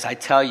says, "I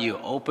tell you,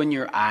 open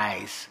your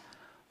eyes,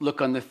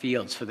 look on the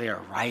fields, for they are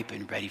ripe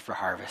and ready for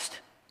harvest."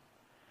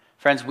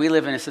 Friends, we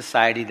live in a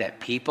society that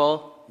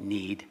people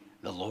need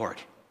the Lord.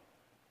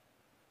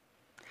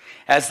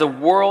 As the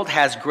world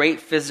has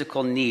great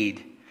physical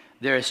need,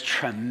 there is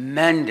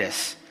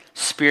tremendous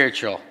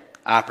spiritual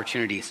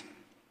opportunities.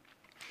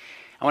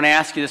 I want to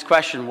ask you this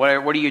question. What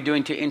are you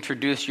doing to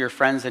introduce your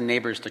friends and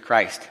neighbors to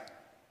Christ?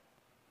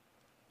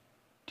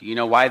 Do you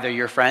know why they're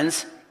your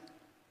friends?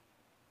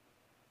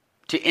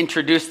 To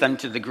introduce them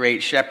to the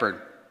great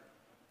shepherd.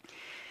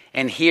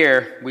 And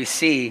here we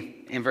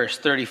see in verse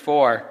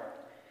 34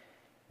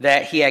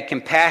 that he had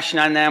compassion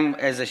on them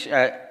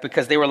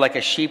because they were like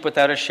a sheep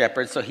without a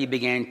shepherd, so he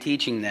began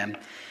teaching them.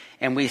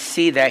 And we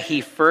see that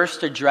he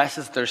first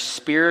addresses their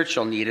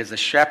spiritual need as a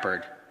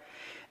shepherd.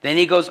 Then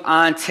he goes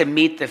on to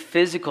meet the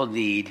physical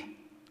need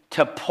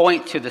to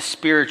point to the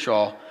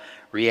spiritual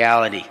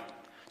reality.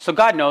 So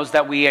God knows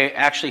that we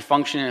actually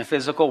function in a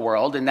physical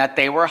world and that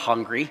they were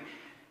hungry.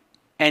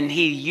 And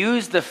he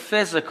used the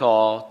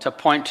physical to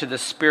point to the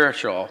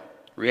spiritual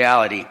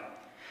reality.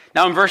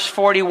 Now in verse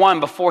 41,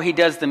 before he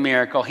does the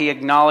miracle, he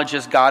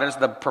acknowledges God as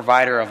the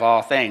provider of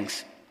all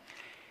things.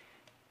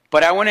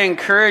 But I want to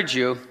encourage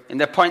you,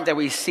 and the point that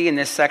we see in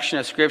this section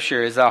of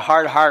Scripture is a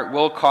hard heart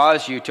will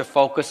cause you to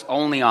focus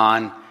only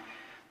on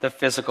the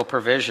physical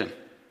provision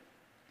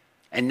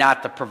and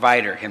not the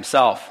provider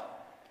himself.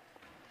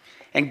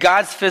 And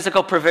God's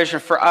physical provision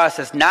for us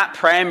is not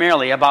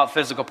primarily about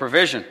physical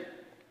provision.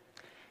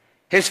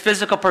 His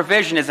physical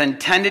provision is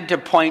intended to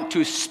point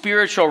to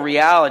spiritual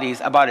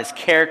realities about his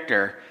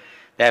character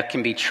that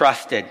can be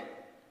trusted.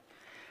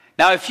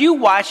 Now, if you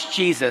watch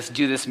Jesus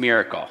do this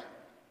miracle,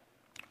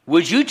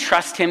 would you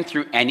trust him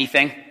through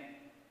anything?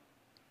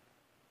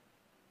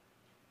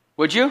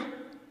 Would you?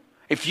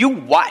 If you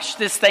watched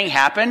this thing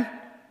happen?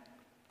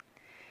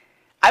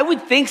 I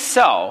would think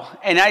so.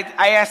 And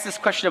I asked this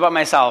question about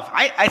myself.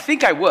 I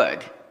think I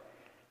would.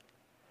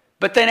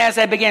 But then as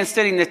I began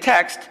studying the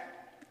text,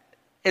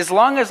 as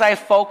long as I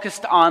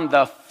focused on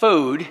the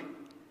food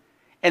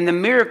and the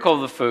miracle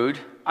of the food,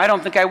 I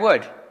don't think I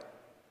would.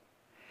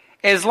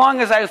 As long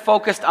as I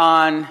focused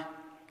on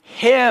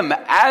him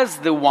as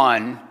the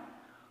one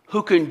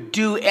who can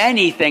do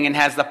anything and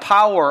has the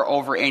power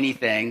over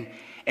anything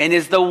and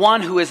is the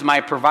one who is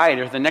my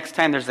provider, the next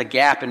time there's a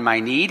gap in my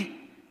need,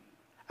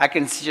 I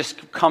can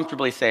just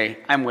comfortably say,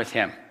 I'm with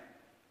him.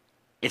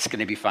 It's going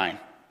to be fine.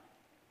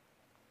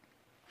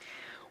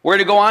 We're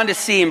to go on to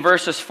see in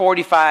verses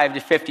 45 to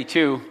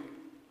 52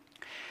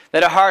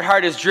 that a hard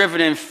heart is driven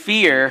in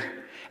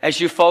fear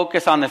as you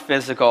focus on the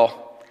physical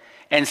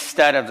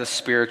instead of the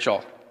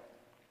spiritual.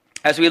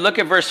 As we look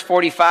at verse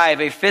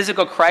 45, our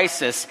physical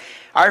crisis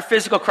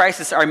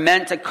are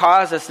meant to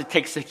cause us to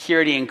take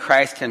security in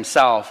Christ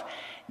himself,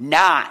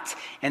 not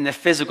in the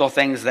physical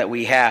things that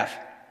we have.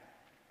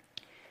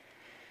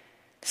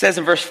 It says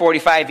in verse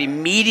 45,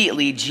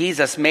 immediately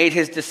Jesus made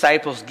his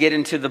disciples get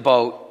into the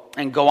boat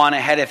and go on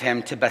ahead of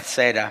him to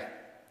Bethsaida.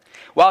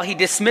 While he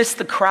dismissed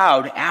the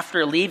crowd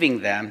after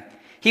leaving them,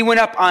 he went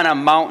up on a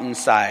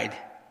mountainside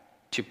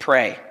to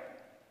pray.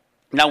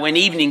 Now when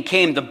evening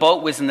came, the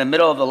boat was in the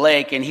middle of the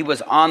lake and he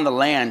was on the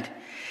land.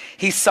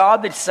 He saw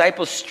the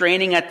disciples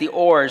straining at the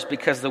oars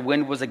because the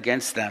wind was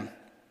against them.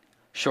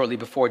 Shortly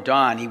before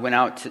dawn, he went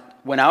out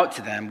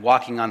to them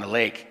walking on the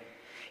lake.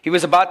 He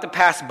was about to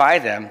pass by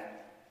them,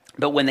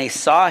 but when they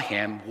saw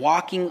him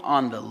walking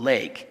on the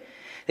lake,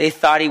 they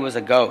thought he was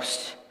a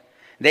ghost.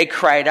 They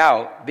cried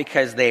out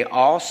because they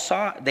all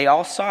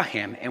saw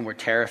him and were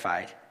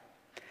terrified.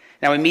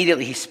 Now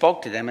immediately he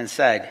spoke to them and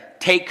said,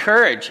 "Take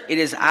courage, it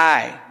is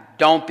I.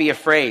 Don't be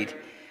afraid."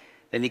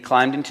 Then he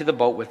climbed into the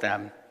boat with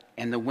them,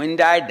 and the wind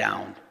died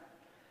down.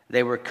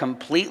 They were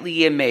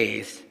completely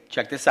amazed.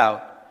 Check this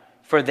out.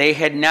 For they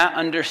had not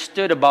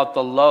understood about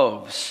the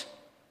loaves.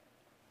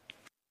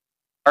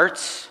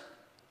 Hearts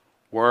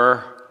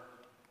were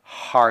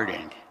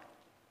hardened.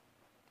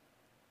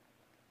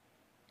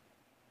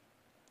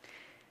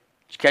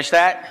 Did you catch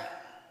that?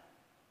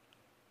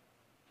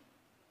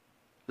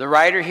 The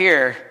writer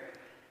here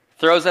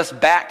throws us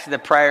back to the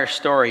prior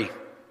story.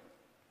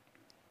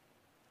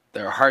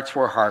 Their hearts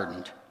were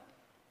hardened.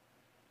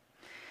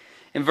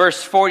 In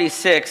verse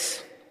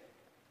 46,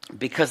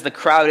 because the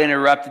crowd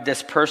interrupted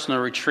this personal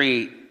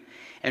retreat,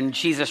 and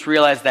Jesus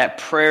realized that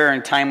prayer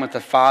and time with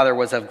the Father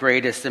was of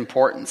greatest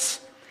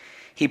importance,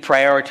 he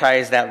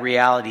prioritized that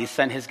reality. He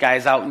sent his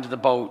guys out into the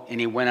boat, and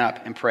he went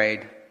up and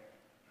prayed.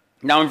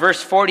 Now in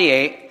verse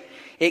 48,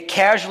 it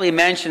casually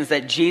mentions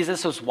that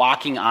Jesus was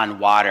walking on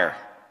water.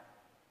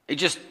 It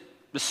just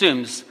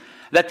assumes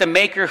that the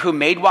maker who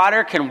made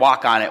water can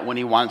walk on it when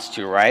he wants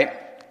to, right?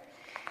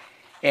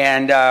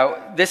 And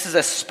this is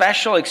a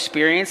special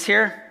experience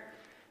here.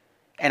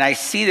 And I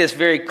see this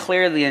very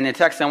clearly in the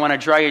text. I want to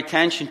draw your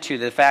attention to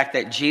the fact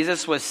that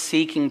Jesus was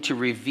seeking to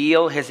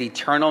reveal his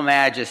eternal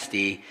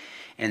majesty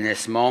in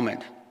this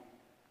moment.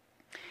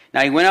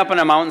 Now he went up on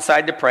a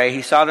mountainside to pray.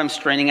 He saw them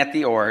straining at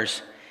the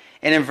oars.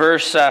 And in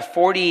verse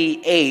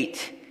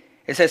 48,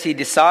 it says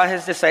he saw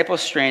his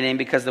disciples straining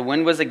because the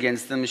wind was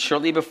against them.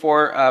 Shortly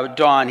before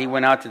dawn, he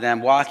went out to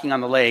them walking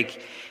on the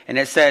lake. And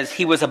it says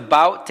he was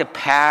about to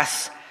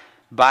pass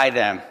by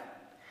them.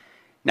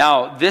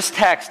 Now, this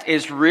text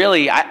is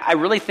really, I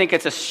really think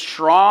it's a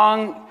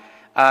strong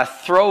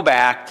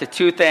throwback to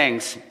two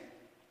things.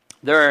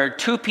 There are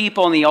two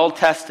people in the Old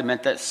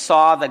Testament that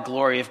saw the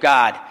glory of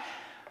God.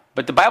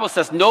 But the Bible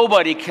says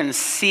nobody can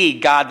see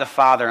God the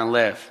Father and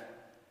live.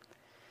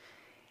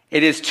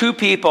 It is two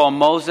people,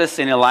 Moses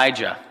and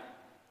Elijah.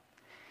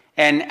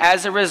 And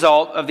as a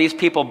result of these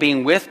people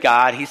being with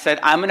God, he said,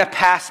 I'm going to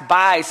pass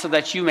by so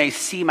that you may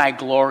see my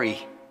glory.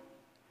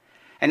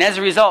 And as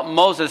a result,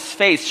 Moses'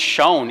 face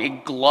shone.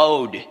 It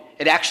glowed.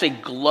 It actually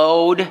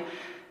glowed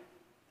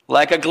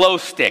like a glow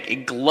stick.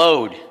 It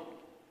glowed.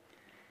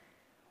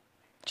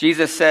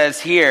 Jesus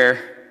says here,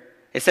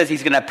 it says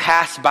he's going to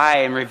pass by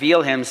and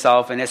reveal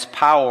himself and his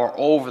power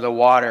over the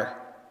water.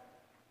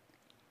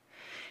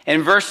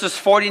 In verses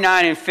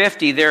 49 and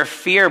 50, their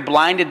fear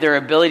blinded their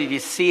ability to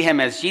see him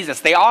as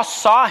Jesus. They all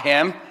saw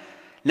him.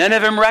 None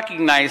of them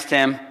recognized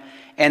him.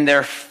 And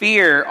their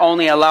fear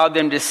only allowed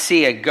them to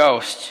see a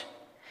ghost.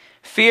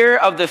 Fear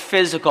of the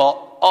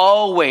physical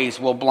always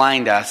will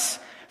blind us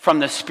from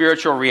the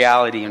spiritual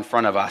reality in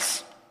front of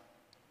us.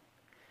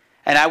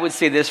 And I would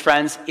say this,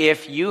 friends,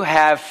 if you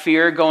have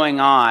fear going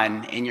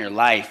on in your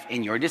life,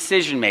 in your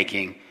decision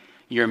making,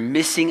 you're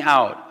missing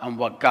out on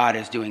what God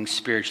is doing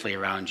spiritually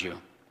around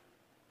you.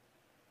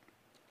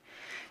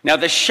 Now,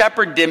 the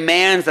shepherd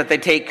demands that they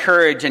take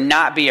courage and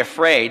not be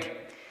afraid.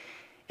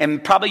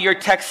 And probably your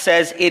text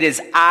says, it is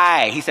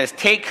I. He says,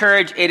 take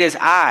courage, it is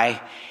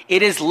I.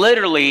 It is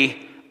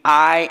literally,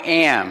 I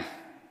am. Did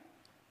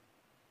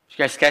you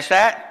guys catch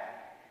that?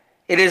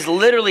 It is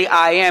literally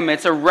I am.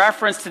 It's a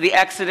reference to the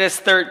Exodus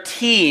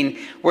 13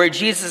 where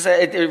Jesus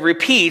it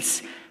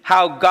repeats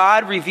how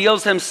God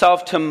reveals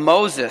himself to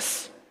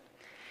Moses.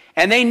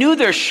 And they knew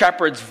their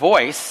shepherd's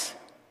voice,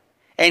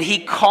 and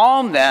he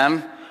calmed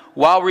them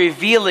while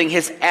revealing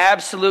his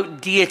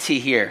absolute deity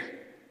here.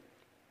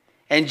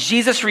 And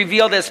Jesus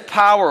revealed his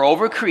power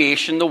over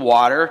creation, the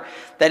water,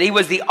 that he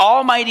was the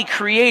almighty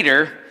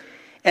creator.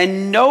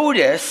 And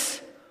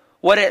notice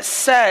what it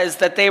says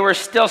that they were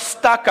still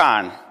stuck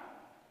on.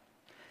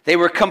 They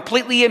were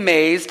completely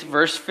amazed,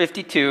 verse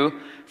 52,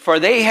 for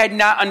they had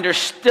not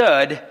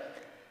understood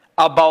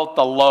about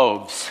the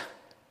loaves.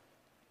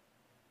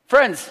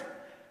 Friends,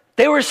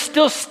 they were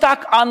still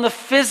stuck on the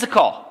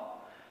physical.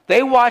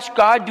 They watched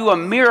God do a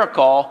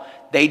miracle.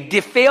 They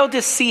failed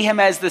to see him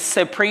as the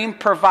supreme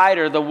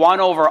provider, the one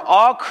over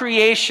all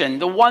creation,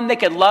 the one they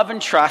could love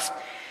and trust.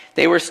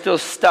 They were still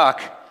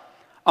stuck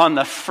on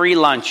the free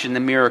lunch and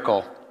the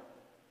miracle.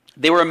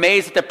 They were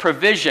amazed at the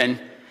provision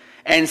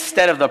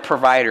instead of the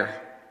provider.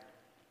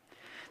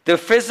 The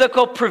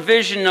physical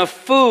provision of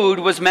food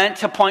was meant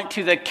to point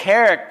to the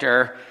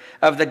character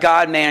of the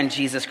God-man,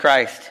 Jesus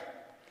Christ.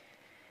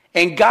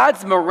 And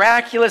God's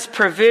miraculous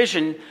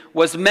provision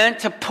was meant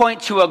to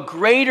point to a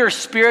greater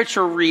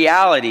spiritual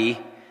reality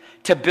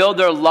to build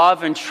their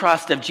love and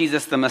trust of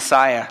Jesus the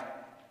Messiah.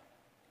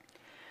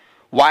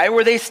 Why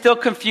were they still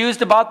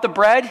confused about the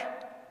bread?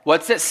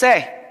 What's it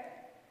say?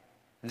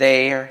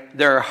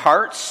 Their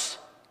hearts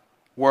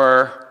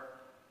were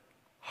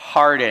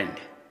hardened.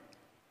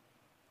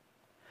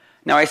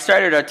 Now, I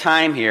started a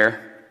time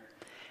here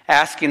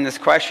asking this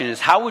question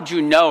is, how would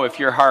you know if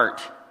your heart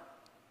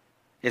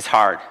is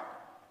hard?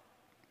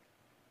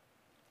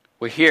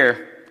 Well,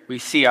 here we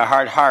see a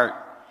hard heart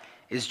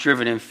is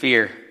driven in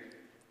fear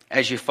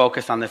as you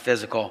focus on the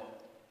physical.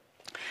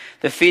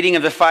 The feeding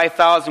of the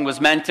 5,000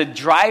 was meant to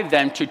drive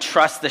them to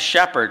trust the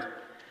shepherd.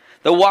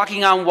 The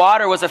walking on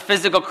water was a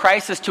physical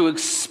crisis to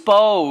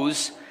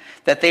expose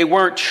that they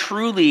weren't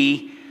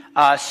truly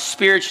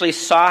spiritually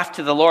soft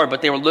to the Lord,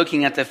 but they were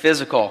looking at the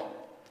physical.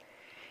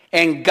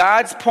 And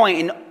God's point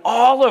in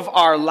all of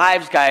our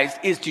lives, guys,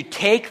 is to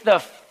take the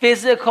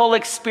physical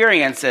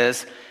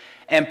experiences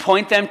and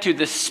point them to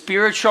the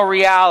spiritual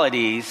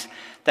realities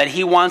that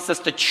he wants us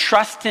to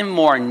trust him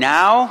more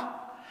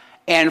now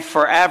and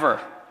forever.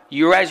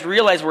 You guys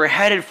realize we're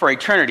headed for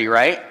eternity,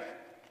 right?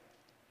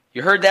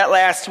 You heard that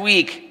last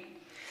week.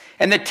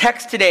 And the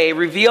text today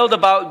revealed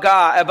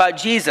about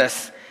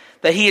Jesus,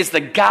 that he is the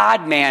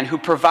God-man who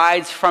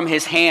provides from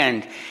his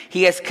hand.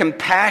 He has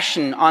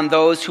compassion on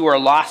those who are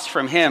lost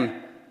from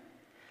him.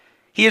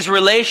 He is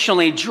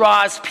relationally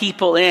draws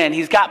people in.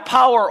 He's got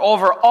power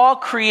over all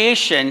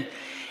creation,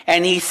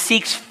 and he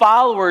seeks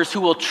followers who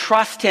will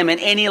trust him in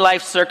any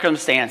life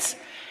circumstance.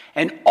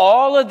 And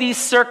all of these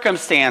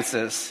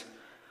circumstances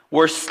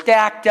were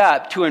stacked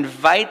up to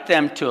invite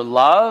them to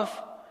love,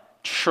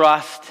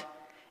 trust,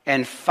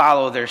 and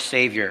follow their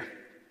Savior.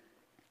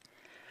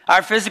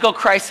 Our physical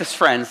crisis,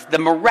 friends, the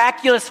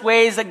miraculous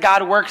ways that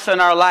God works in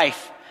our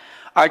life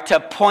are to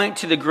point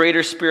to the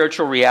greater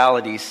spiritual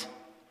realities.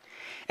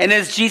 And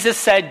as Jesus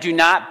said, do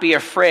not be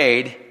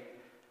afraid,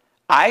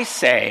 I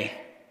say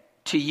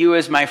to you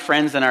as my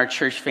friends in our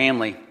church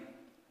family,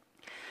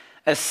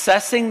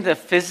 assessing the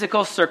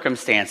physical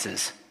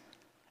circumstances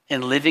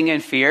and living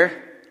in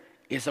fear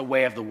is a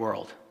way of the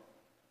world.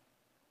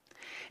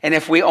 And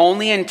if we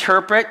only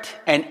interpret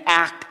and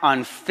act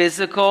on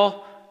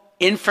physical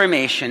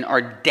information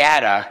or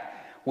data,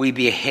 we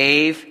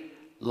behave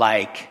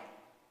like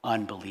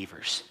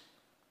unbelievers.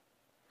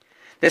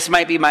 This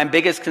might be my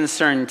biggest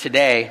concern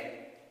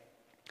today,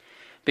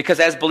 Because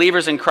as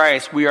believers in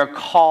Christ, we are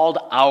called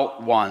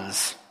out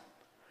ones,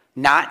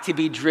 not to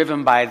be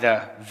driven by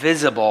the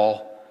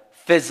visible,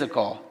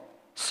 physical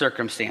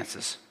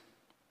circumstances.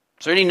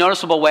 Is there any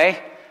noticeable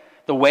way,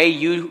 the way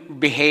you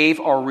behave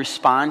or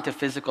respond to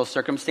physical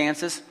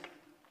circumstances?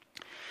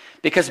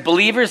 Because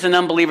believers and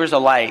unbelievers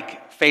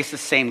alike face the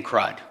same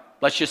crud.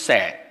 Let's just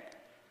say it.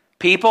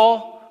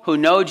 People who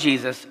know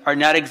Jesus are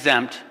not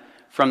exempt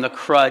from the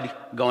crud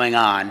going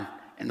on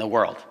in the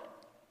world.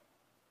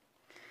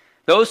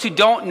 Those who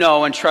don't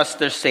know and trust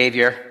their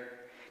Savior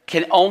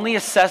can only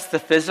assess the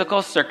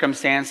physical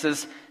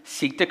circumstances,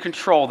 seek to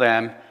control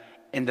them,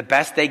 and the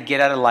best they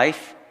get out of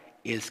life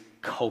is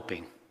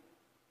coping.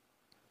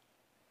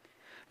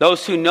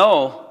 Those who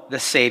know the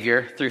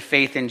Savior through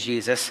faith in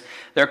Jesus,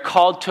 they're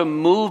called to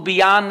move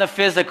beyond the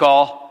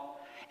physical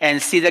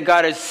and see that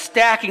God is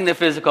stacking the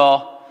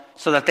physical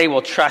so that they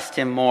will trust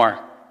Him more.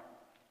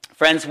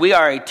 Friends, we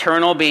are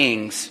eternal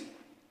beings.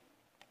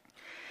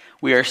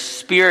 We are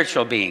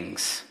spiritual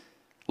beings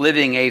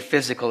living a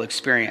physical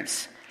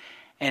experience.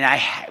 And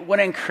I want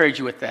to encourage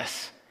you with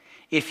this.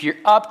 If you're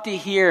up to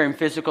here in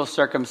physical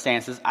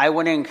circumstances, I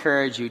want to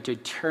encourage you to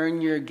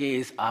turn your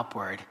gaze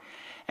upward.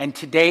 And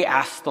today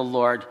ask the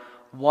Lord,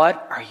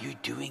 what are you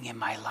doing in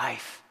my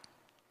life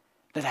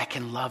that I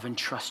can love and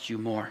trust you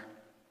more?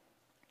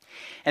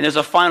 And there's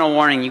a final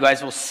warning. You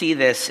guys will see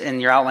this in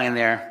your outline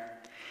there.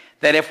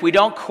 That if we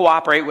don't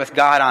cooperate with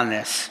God on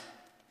this,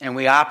 and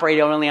we operate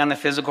only on the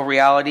physical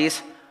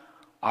realities,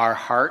 our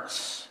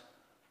hearts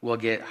will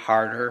get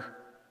harder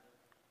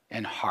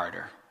and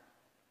harder.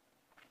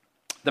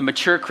 The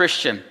mature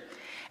Christian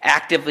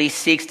actively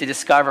seeks to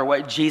discover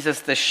what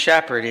Jesus the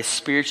shepherd is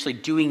spiritually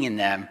doing in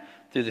them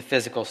through the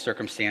physical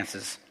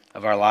circumstances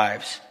of our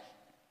lives.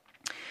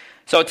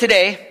 So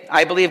today,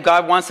 I believe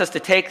God wants us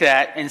to take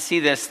that and see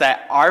this,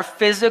 that our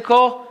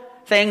physical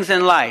things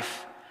in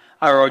life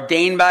are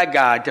ordained by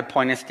God to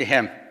point us to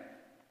Him.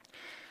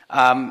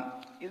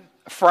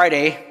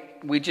 Friday,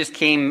 we just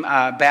came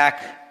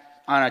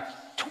back on a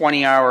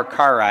 20-hour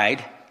car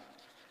ride.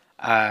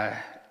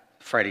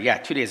 Friday,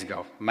 2 days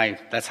ago.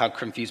 That's how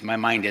confused my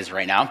mind is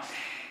right now.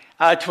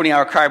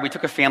 20-hour car ride. We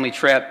took a family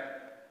trip,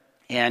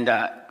 and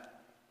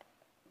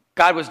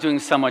God was doing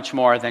so much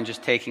more than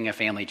just taking a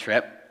family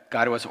trip.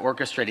 God was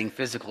orchestrating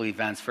physical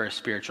events for a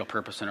spiritual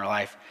purpose in our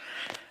life.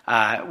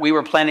 We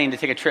were planning to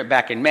take a trip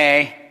back in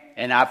May,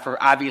 and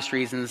for obvious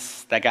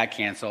reasons, that got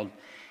canceled.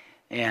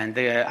 And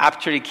the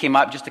opportunity came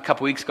up just a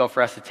couple weeks ago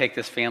for us to take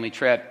this family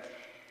trip.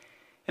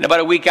 And about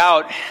a week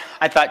out,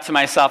 I thought to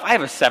myself, I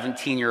have a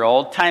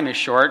 17-year-old. Time is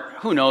short.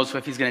 Who knows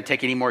if he's going to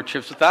take any more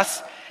trips with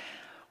us?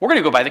 We're going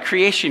to go by the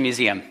Creation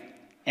Museum.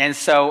 And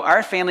so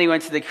our family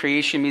went to the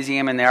Creation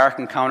Museum and the Ark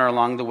Encounter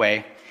along the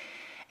way.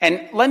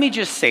 And let me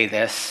just say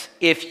this.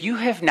 If you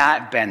have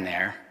not been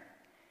there,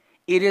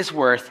 it is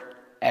worth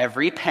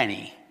every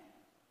penny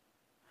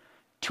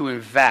to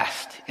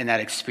invest in that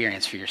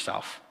experience for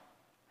yourself.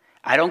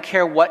 I don't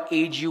care what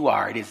age you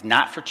are. It is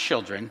not for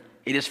children.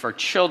 It is for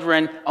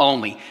children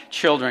only.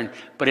 Children.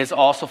 But it's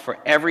also for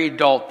every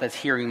adult that's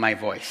hearing my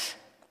voice.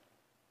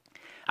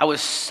 I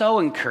was so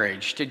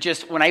encouraged to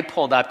just, when I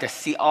pulled up, to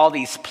see all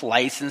these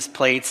license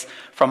plates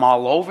from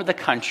all over the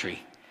country.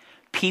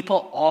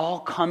 People all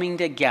coming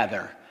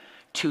together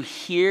to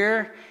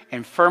hear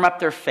and firm up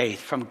their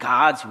faith from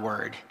God's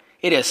Word.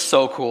 It is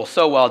so cool,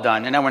 so well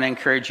done. And I want to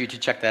encourage you to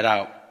check that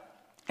out.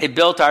 It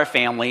built our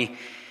family.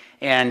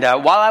 And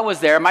while I was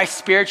there, my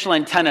spiritual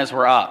antennas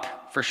were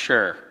up, for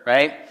sure,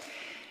 right?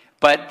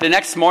 But the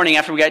next morning,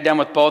 after we got done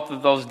with both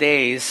of those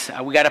days,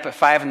 we got up at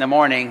 5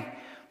 a.m.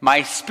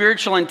 My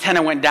spiritual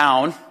antenna went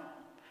down,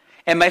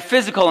 and my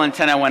physical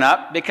antenna went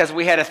up because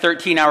we had a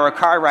 13-hour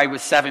car ride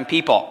with 7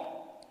 people,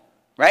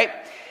 right?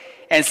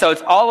 And so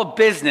it's all a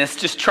business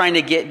just trying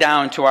to get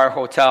down to our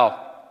hotel.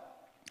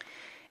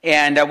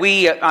 And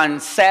we,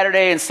 on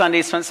Saturday and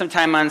Sunday, spent some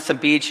time on some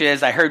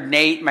beaches. I heard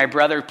Nate, my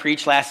brother,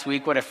 preach last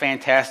week. What a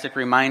fantastic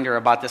reminder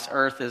about this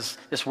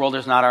world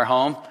is not our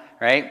home,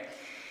 right?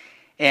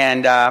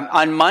 And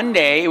on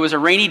Monday, it was a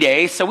rainy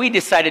day, so we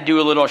decided to do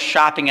a little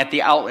shopping at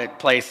the outlet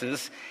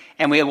places.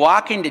 And we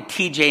walk into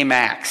TJ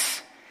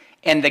Maxx.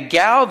 And the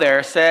gal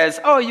there says,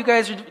 oh, you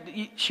guys are,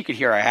 she could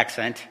hear our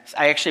accent.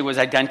 I actually was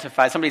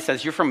identified. Somebody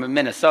says, you're from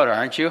Minnesota,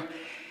 aren't you?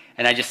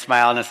 And I just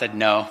smiled and I said,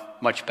 no,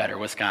 much better,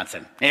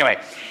 Wisconsin.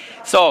 Anyway,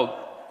 so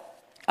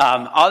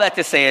all that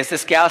to say is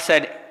this gal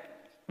said,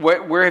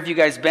 where have you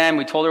guys been?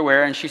 We told her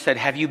where, and she said,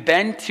 have you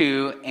been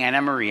to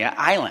Anna Maria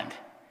Island?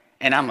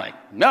 And I'm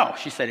like, no.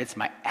 She said, it's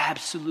my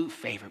absolute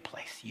favorite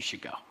place. You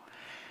should go.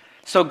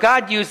 So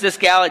God used this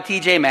gal at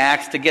TJ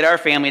Maxx to get our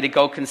family to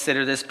go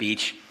consider this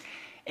beach.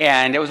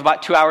 And it was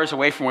about 2 hours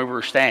away from where we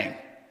were staying.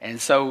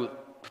 And so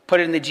put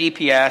it in the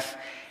GPS.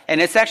 And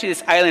it's actually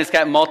this island that's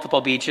got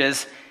multiple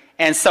beaches.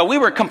 And so we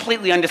were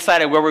completely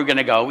undecided where we were going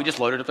to go. We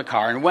just loaded up the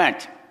car and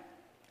went.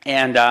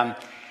 And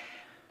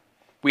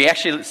we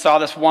actually saw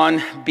this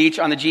one beach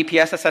on the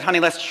GPS. I said, honey,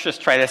 let's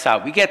just try this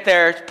out. We get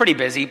there. It's pretty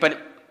busy,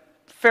 but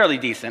fairly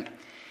decent.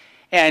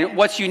 And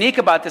what's unique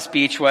about this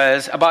beach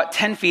was about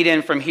 10 feet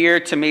in from here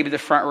to maybe the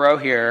front row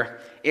here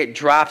it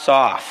drops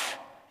off.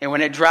 And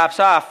when it drops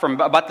off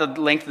from about the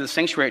length of the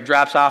sanctuary, it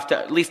drops off to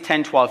at least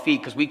 10, 12 feet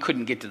because we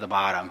couldn't get to the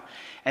bottom.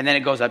 And then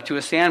it goes up to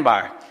a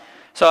sandbar.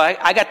 So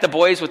I got the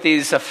boys with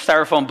these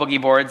styrofoam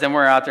boogie boards, and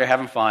we're out there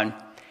having fun.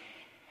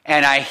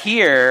 And I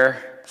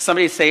hear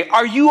somebody say,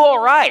 "Are you all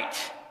right?"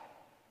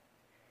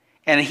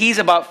 And he's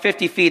about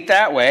 50 feet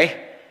that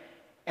way,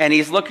 and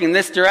he's looking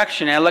this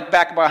direction. And I look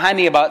back behind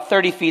me about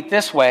 30 feet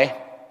this way,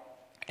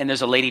 and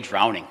there's a lady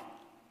drowning.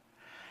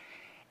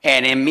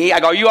 And in me, I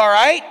go, "You all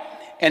right?"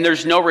 And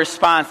there's no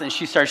response, and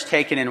she starts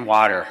taking in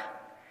water.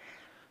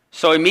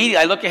 So immediately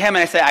I look at him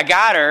and I say, "I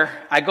got her."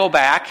 I go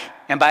back,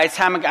 and by the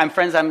time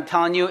I'm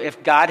telling you,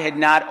 if God had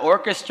not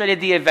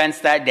orchestrated the events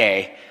that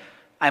day,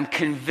 I'm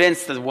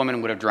convinced that the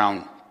woman would have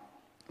drowned.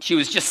 She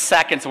was just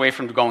seconds away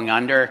from going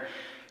under.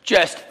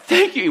 Just,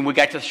 "Thank you." And we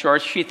got to the shore.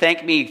 She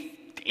thanked me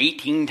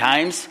 18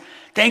 times.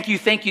 "Thank you,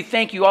 thank you,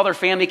 thank you." All their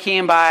family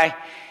came by.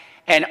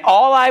 And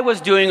all I was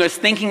doing was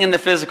thinking in the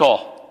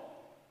physical.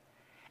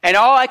 And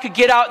all I could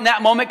get out in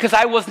that moment, because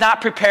I was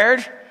not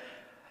prepared,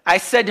 I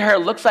said to her,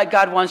 "It looks like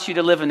God wants you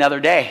to live another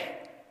day."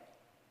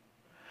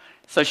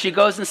 So she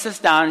goes and sits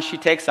down, and she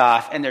takes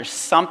off, and there's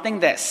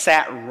something that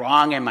sat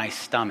wrong in my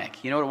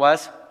stomach. You know what it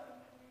was?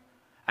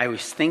 I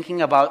was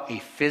thinking about a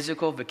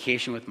physical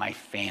vacation with my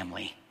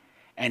family,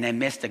 and I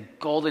missed a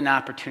golden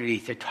opportunity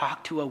to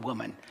talk to a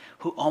woman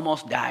who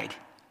almost died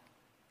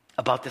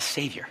about the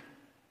Savior.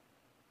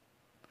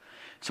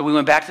 So we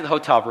went back to the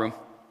hotel room.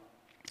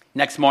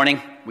 Next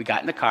morning, we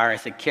got in the car. I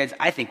said, "Kids,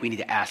 I think we need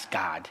to ask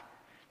God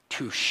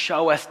to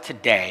show us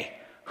today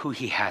who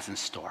he has in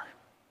store."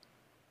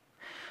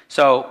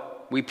 So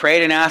we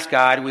prayed and asked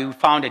God. We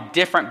found a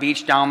different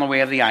beach down the way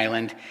of the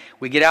island.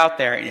 We get out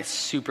there, and it's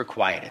super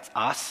quiet. It's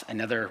us,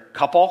 another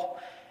couple,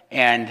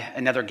 and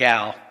another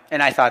gal.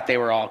 And I thought they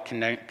were all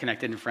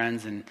connected and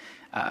friends. And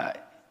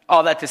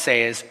all that to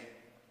say is,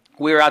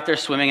 we were out there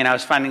swimming, and I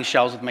was finding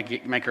shells with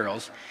my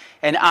girls.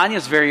 And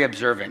Anya's very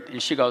observant.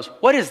 And she goes,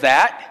 "What is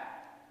that?"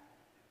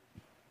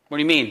 "What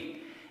do you mean?"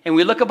 And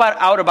we look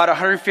out about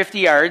 150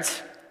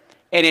 yards,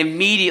 and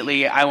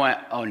immediately I went,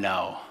 "Oh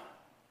no."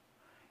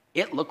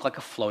 It looked like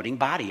a floating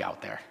body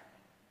out there.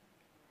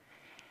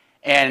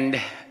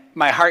 And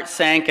my heart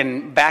sank,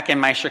 and back in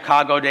my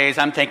Chicago days,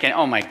 I'm thinking,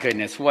 "Oh my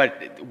goodness,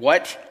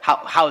 what?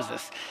 How is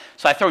this?"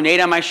 So I throw Nate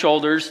on my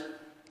shoulders.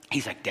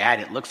 He's like, "Dad,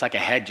 it looks like a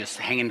head just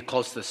hanging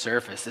close to the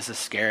surface. This is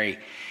scary."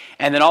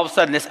 And then all of a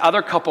sudden, this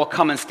other couple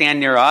come and stand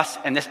near us,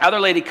 and this other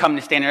lady come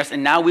and stand near us,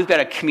 and now we've got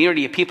a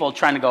community of people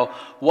trying to go,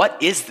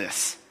 "What is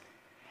this?"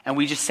 And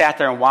we just sat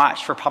there and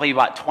watched for probably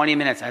about 20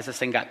 minutes as this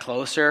thing got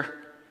closer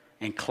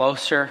and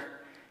closer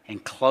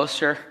and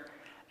closer,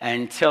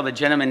 until the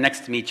gentleman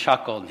next to me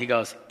chuckled. He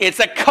goes,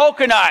 "It's a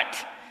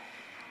coconut."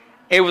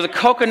 It was a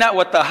coconut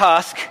with the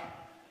husk.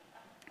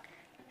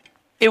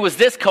 It was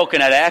this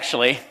coconut,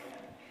 actually.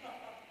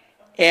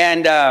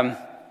 And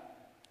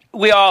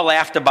we all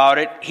laughed about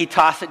it. He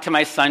tossed it to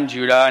my son,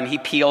 Judah, and he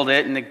peeled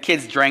it, and the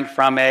kids drank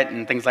from it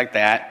and things like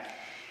that.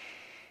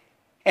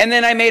 And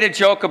then I made a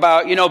joke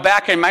about,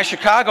 back in my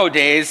Chicago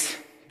days,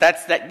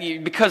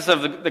 because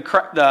of the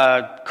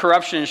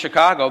corruption in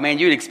Chicago, man,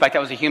 you'd expect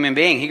that was a human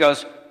being. He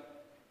goes,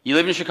 "You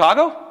live in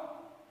Chicago?"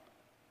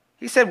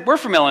 He said, "We're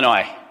from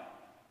Illinois."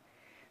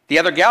 The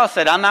other gal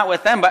said, "I'm not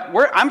with them, but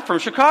I'm from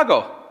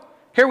Chicago."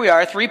 Here we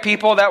are, 3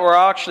 people that were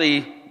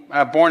actually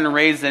born and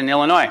raised in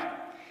Illinois.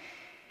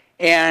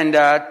 And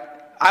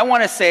I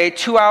want to say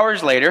 2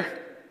 hours later,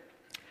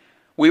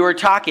 we were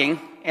talking,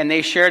 and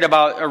they shared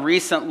about a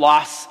recent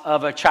loss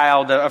of a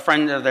child, a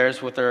friend of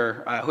theirs with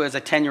her, who has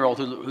a 10-year-old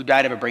who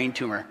died of a brain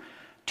tumor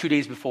 2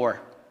 days before.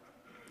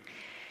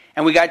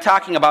 And we got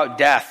talking about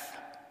death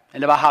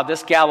and about how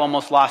this gal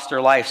almost lost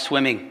her life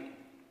swimming.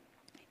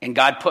 And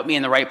God put me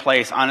in the right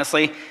place.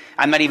 Honestly,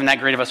 I'm not even that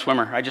great of a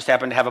swimmer. I just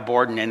happen to have a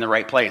board and in the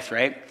right place,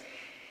 right?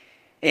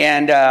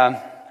 And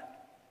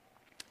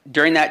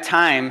during that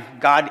time,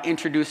 God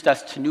introduced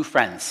us to new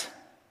friends.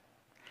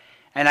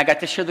 And I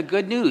got to share the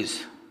good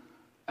news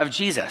of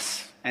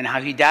Jesus and how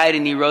he died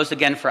and he rose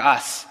again for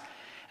us,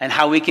 and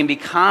how we can be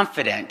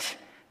confident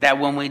that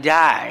when we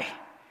die,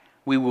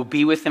 we will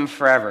be with him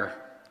forever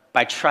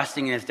by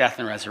trusting in his death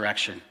and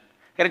resurrection.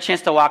 I got a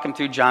chance to walk him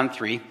through John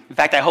 3. In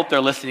fact, I hope they're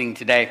listening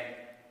today.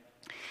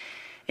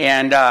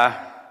 And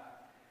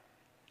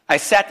I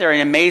sat there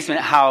in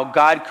amazement how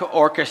God could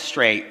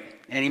orchestrate.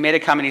 And he made a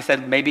comment. He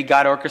said, maybe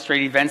God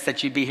orchestrated events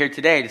that you'd be here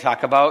today to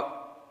talk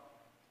about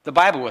the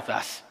Bible with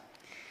us.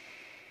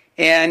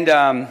 And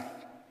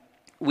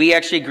we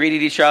actually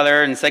greeted each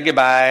other and said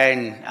goodbye,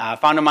 and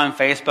found them on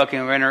Facebook,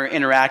 and we were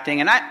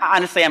interacting. And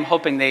I'm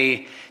hoping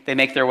they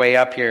make their way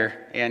up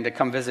here and to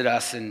come visit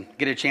us and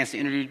get a chance to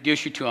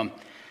introduce you to them.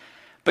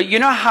 But you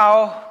know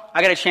how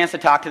I got a chance to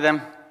talk to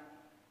them?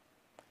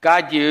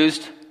 God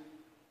used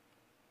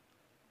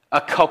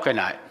a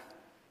coconut.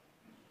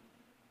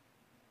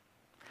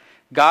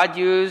 God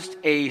used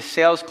a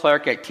sales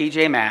clerk at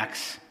TJ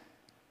Maxx.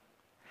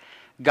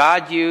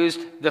 God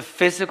used the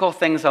physical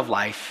things of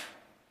life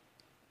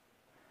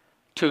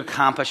to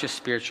accomplish his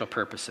spiritual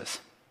purposes.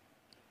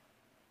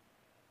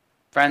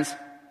 Friends,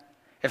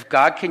 If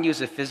God can use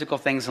the physical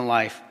things in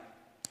life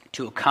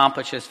to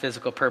accomplish his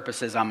physical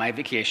purposes on my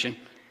vacation,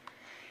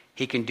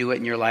 he can do it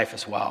in your life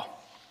as well.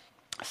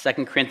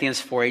 2 Corinthians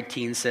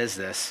 4:18 says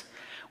this,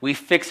 "We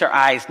fix our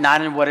eyes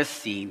not on what is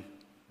seen,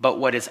 but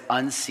what is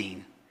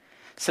unseen.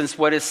 Since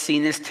what is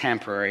seen is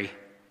temporary,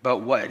 but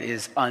what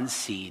is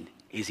unseen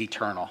is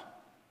eternal."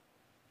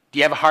 Do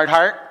you have a hard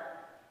heart?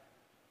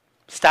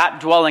 Stop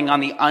dwelling on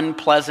the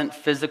unpleasant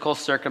physical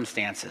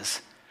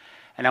circumstances.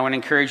 And I want to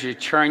encourage you to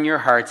turn your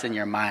hearts and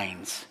your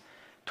minds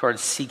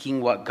towards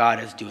seeking what God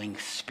is doing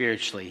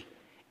spiritually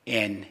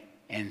in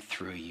and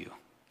through you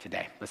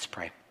today. Let's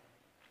pray.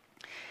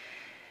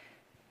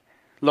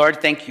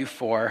 Lord, thank you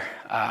for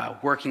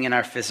working in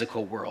our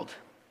physical world.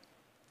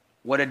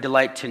 What a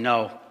delight to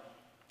know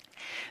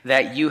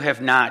that you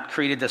have not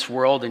created this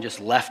world and just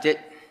left it,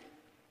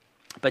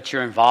 but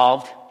you're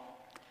involved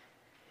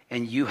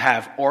and you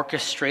have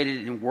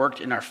orchestrated and worked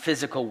in our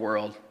physical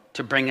world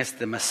to bring us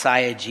the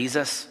Messiah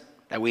Jesus,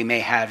 that we may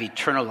have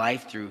eternal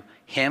life through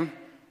him.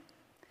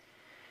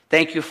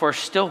 Thank you for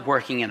still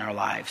working in our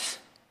lives,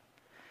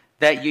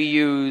 that you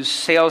use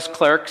sales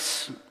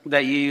clerks,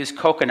 that you use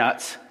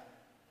coconuts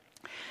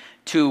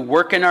to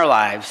work in our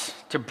lives,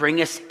 to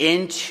bring us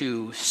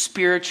into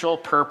spiritual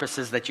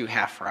purposes that you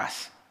have for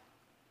us.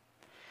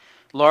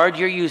 Lord,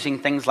 you're using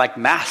things like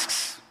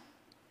masks.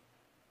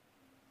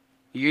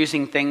 You're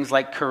using things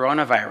like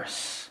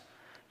coronavirus.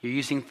 You're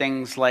using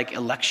things like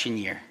election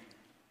year.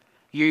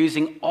 You're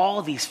using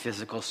all these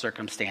physical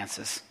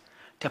circumstances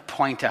to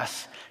point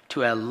us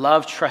to a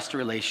love-trust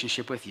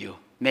relationship with you.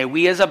 May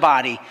we as a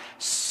body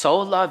so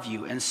love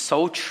you and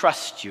so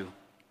trust you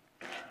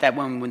that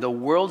when the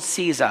world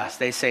sees us,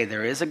 they say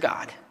there is a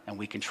God and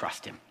we can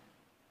trust him.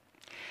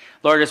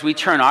 Lord, as we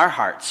turn our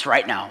hearts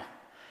right now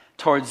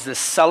towards the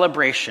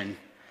celebration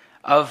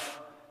of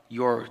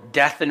your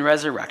death and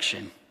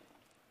resurrection,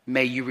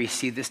 may you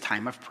receive this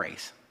time of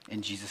praise.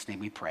 In Jesus' name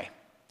we pray.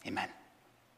 Amen.